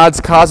begin God's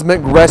cosmic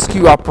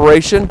rescue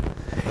operation.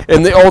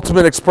 And the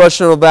ultimate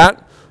expression of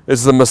that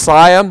is the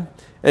Messiah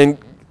and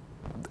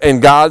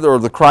God, or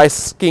the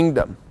Christ's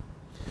kingdom.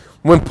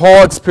 When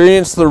Paul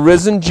experienced the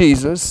risen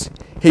Jesus,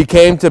 he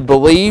came to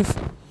believe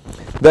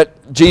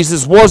that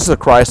Jesus was the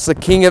Christ, the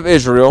King of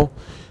Israel,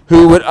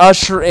 who would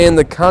usher in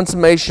the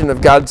consummation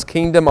of God's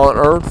kingdom on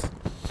earth.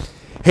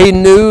 He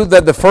knew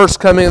that the first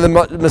coming of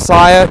the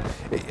Messiah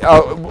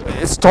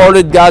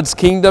started God's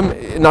kingdom,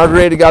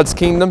 inaugurated God's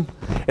kingdom,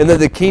 and that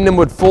the kingdom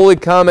would fully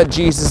come at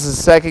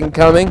Jesus' second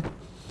coming,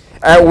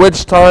 at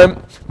which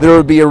time there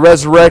would be a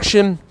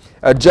resurrection,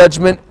 a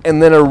judgment,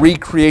 and then a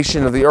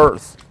recreation of the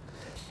earth.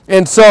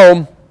 And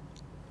so,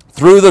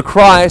 through the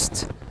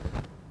Christ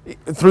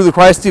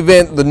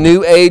event, the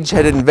new age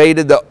had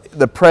invaded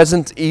the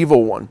present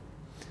evil one.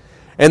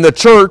 And the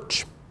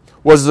church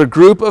was the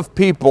group of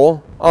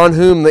people on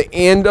whom the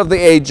end of the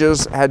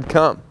ages had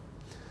come.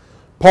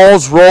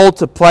 Paul's role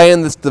to play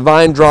in this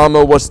divine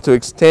drama was to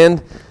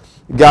extend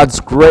God's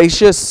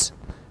gracious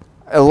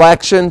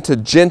election to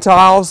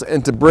Gentiles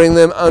and to bring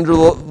them under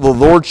the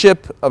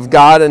lordship of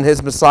God and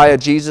his Messiah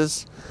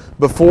Jesus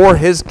before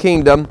his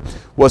kingdom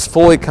was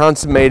fully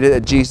consummated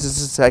at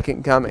Jesus'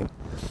 second coming.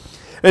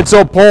 And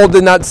so Paul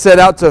did not set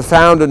out to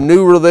found a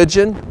new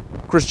religion,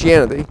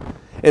 Christianity.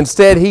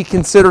 Instead, he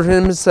considered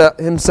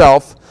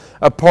himself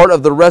a part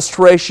of the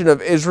restoration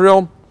of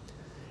Israel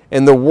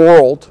and the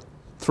world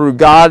through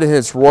God and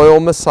his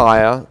royal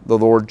Messiah, the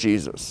Lord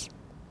Jesus.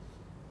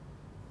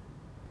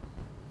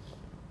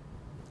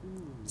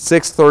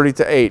 6:30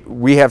 to 8.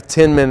 We have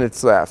 10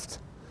 minutes left.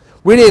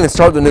 We didn't even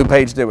start the new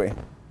page, did we?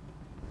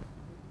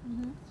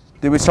 Mm-hmm.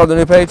 Did we start the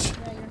new page?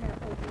 Yeah, you're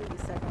halfway through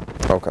the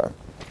second. Okay.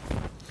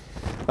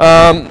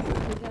 We're going to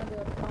do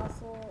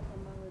apostle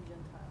among the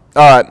Gentiles.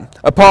 All right.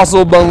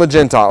 Apostle among the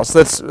Gentiles.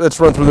 Let's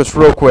run through this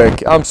real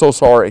quick. I'm so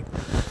sorry.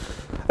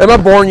 Am I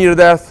boring you to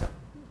death?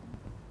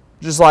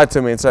 Just lie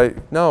to me and say,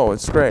 no,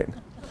 it's great.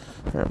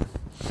 Yeah.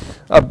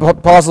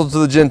 apostle to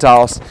the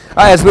Gentiles.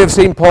 As we have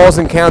seen, Paul's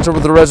encounter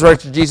with the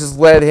resurrected Jesus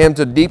led him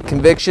to deep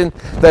conviction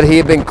that he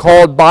had been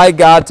called by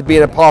God to be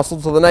an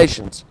apostle to the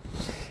nations.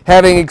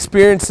 Having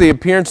experienced the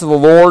appearance of the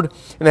Lord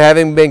and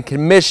having been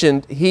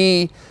commissioned,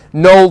 he,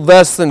 no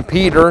less than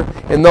Peter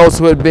and those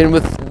who had been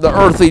with the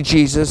earthly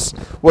Jesus,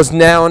 was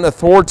now an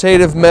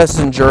authoritative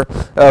messenger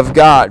of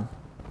God.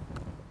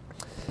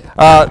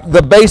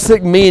 The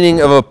basic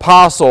meaning of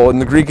apostle in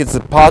the Greek is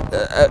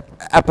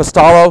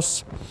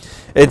apostolos.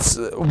 It's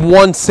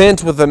one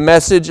sent with a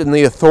message and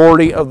the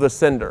authority of the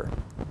sender.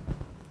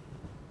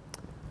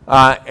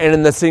 And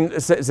in the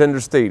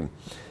sender's stead.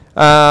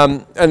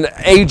 An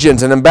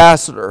agent, an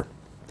ambassador.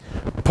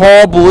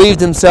 Paul believed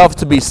himself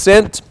to be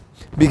sent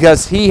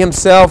because he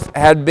himself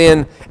had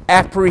been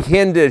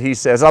apprehended, he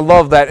says. I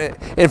love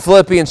that. In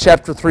Philippians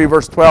chapter 3,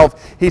 verse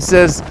 12, he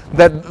says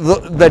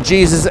that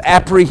Jesus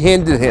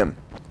apprehended him.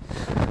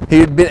 He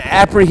had been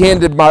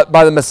apprehended by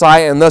the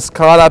Messiah and thus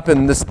caught up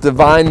in this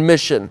divine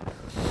mission.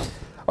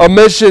 A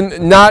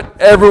mission not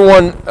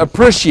everyone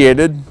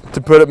appreciated,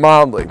 to put it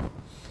mildly.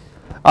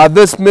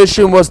 This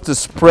mission was to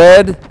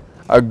spread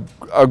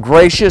a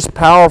gracious,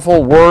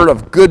 powerful word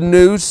of good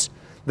news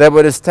that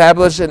would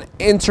establish an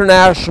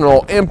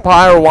international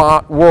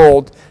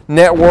empire-world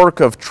network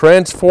of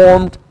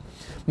transformed,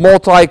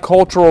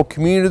 multicultural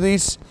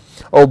communities,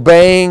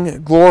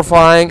 obeying,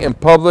 glorifying, and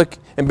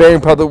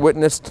bearing public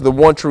witness to the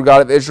one true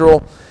God of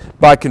Israel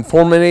by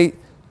conformity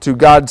to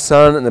God's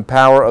Son and the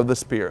power of the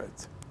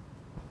Spirit.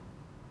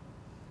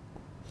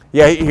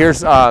 Yeah,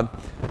 here's not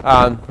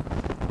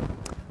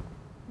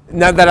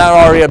that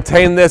I already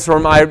obtained this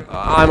or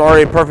I'm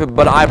already perfect,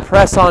 but I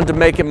press on to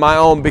make it my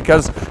own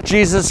because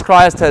Jesus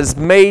Christ has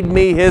made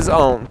me his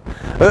own.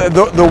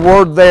 The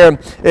word there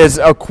is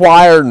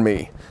acquired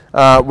me,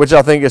 which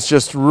I think is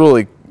just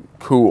really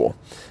cool.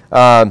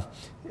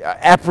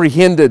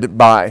 Apprehended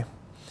by.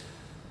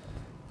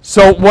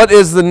 So what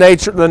is the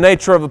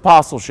nature of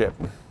apostleship?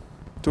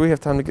 Do we have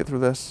time to get through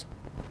this?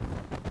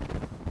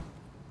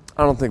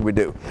 I don't think we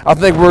do. I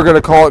think we're going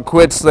to call it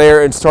quits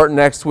there and start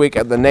next week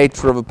at the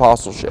nature of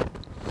apostleship.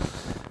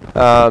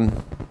 I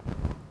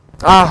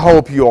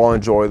hope you all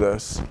enjoy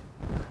this.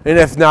 And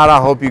if not, I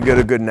hope you get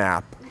a good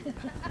nap.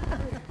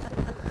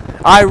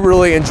 I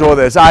really enjoy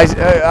this.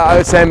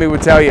 Sammy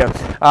would tell you,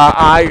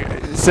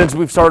 since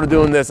we've started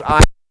doing this,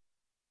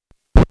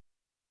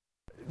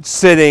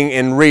 sitting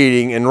and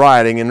reading and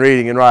writing and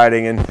reading and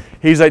writing, and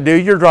he's like,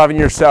 dude, you're driving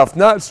yourself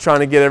nuts trying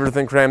to get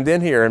everything crammed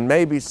in here, and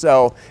maybe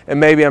so, and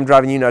maybe I'm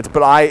driving you nuts,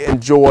 but I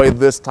enjoy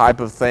this type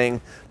of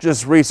thing,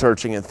 just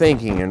researching and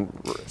thinking, and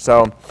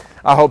so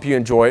I hope you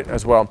enjoy it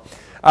as well.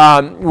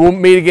 We'll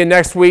meet again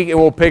next week, and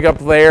we'll pick up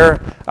there,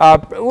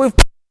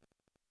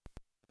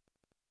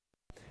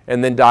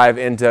 and then dive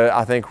into,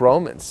 I think,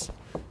 Romans.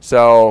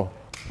 So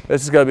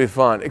this is going to be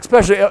fun,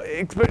 especially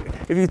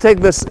if you take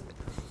this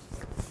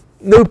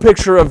new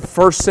picture of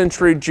first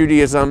century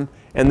Judaism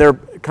and their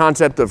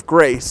concept of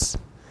grace,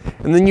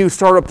 and then you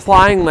start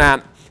applying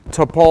that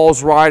to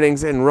Paul's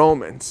writings in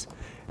Romans.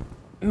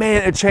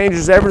 Man, it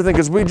changes everything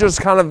because we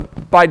just kind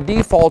of by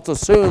default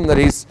assume that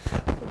he's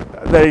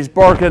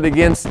barking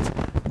against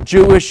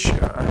Jewish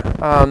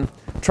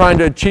trying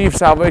to achieve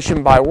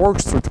salvation by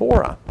works through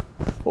Torah.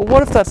 Well,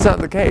 what if that's not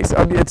the case?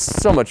 I mean, it's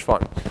so much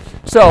fun.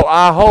 So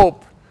I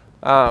hope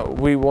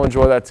we will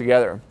enjoy that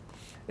together.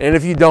 And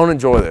if you don't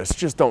enjoy this,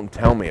 just don't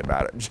tell me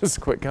about it.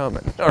 Just quit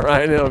coming. All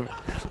right?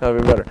 That'll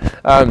be better.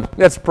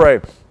 Let's pray.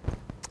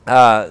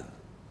 God,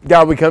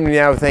 we come to you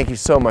now. Thank you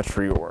so much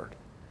for your word.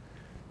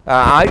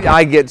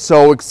 I get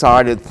so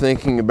excited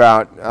thinking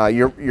about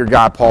your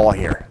guy Paul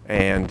here.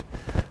 And,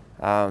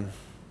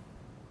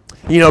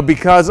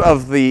 because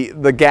of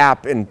the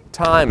gap in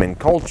time and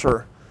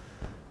culture,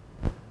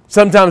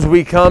 sometimes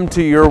we come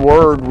to your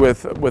word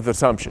with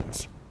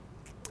assumptions.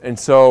 And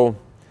so,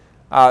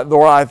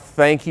 Lord, I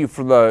thank you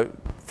for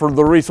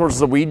the resources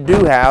that we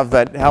do have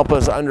that help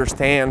us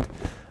understand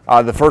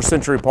the first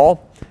century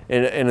Paul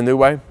in a new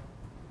way.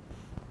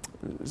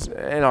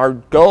 And our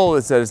goal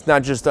is that it's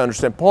not just to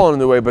understand Paul in a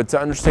new way, but to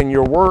understand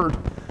your word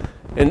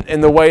in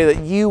the way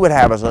that you would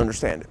have us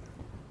understand it.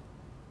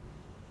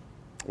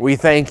 We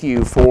thank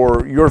you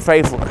for your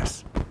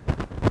faithfulness.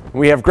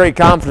 We have great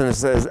confidence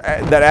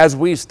that as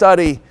we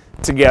study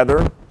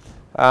together,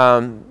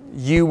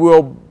 you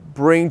will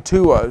bring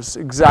to us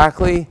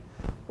exactly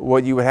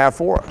what you would have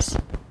for us.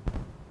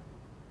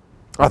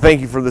 I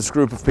thank you for this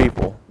group of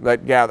people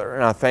that gather,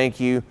 and I thank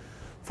you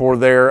for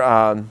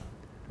their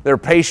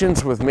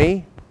patience with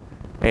me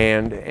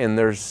and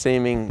their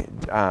seeming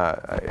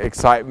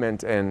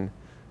excitement and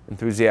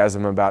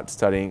enthusiasm about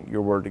studying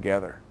your word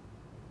together.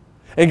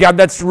 And God,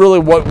 that's really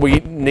what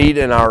we need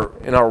in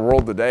our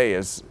world today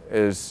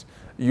is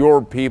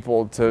your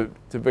people to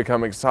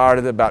become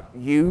excited about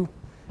you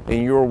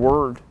and your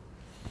word.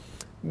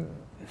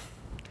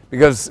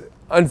 Because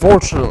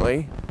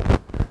unfortunately,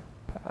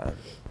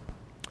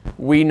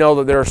 we know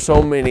that there are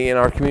so many in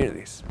our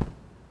communities,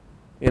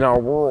 in our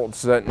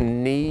worlds, that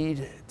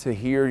need to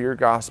hear your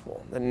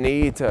gospel, that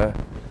need to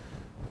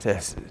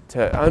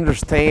to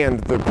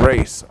understand the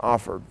grace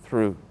offered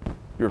through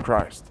your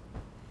Christ.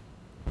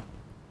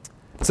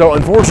 So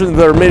unfortunately,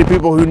 there are many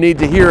people who need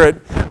to hear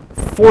it.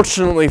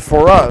 Fortunately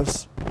for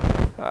us,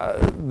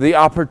 the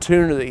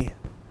opportunity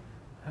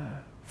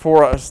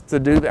for us to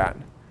do that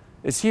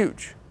is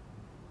huge.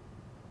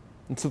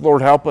 And so,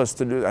 Lord, help us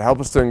to do that. Help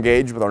us to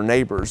engage with our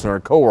neighbors and our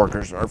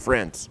coworkers and our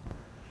friends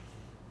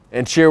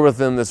and share with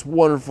them this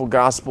wonderful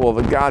gospel of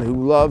a God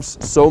who loves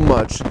so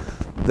much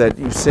that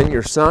you sent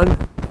your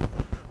Son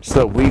so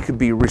that we could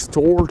be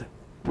restored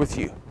with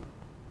you.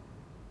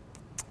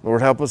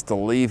 Lord, help us to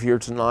leave here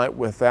tonight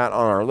with that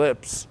on our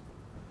lips.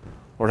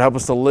 Lord, help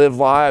us to live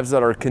lives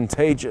that are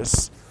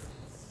contagious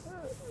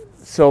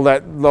so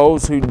that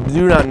those who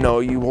do not know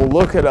you will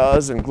look at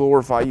us and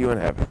glorify you in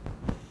heaven.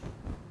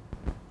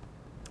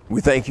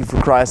 We thank you for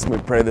Christ, and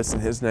we pray this in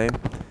his name.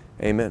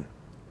 Amen.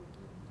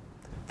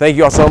 Thank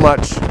you all so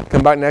much.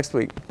 Come back next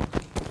week.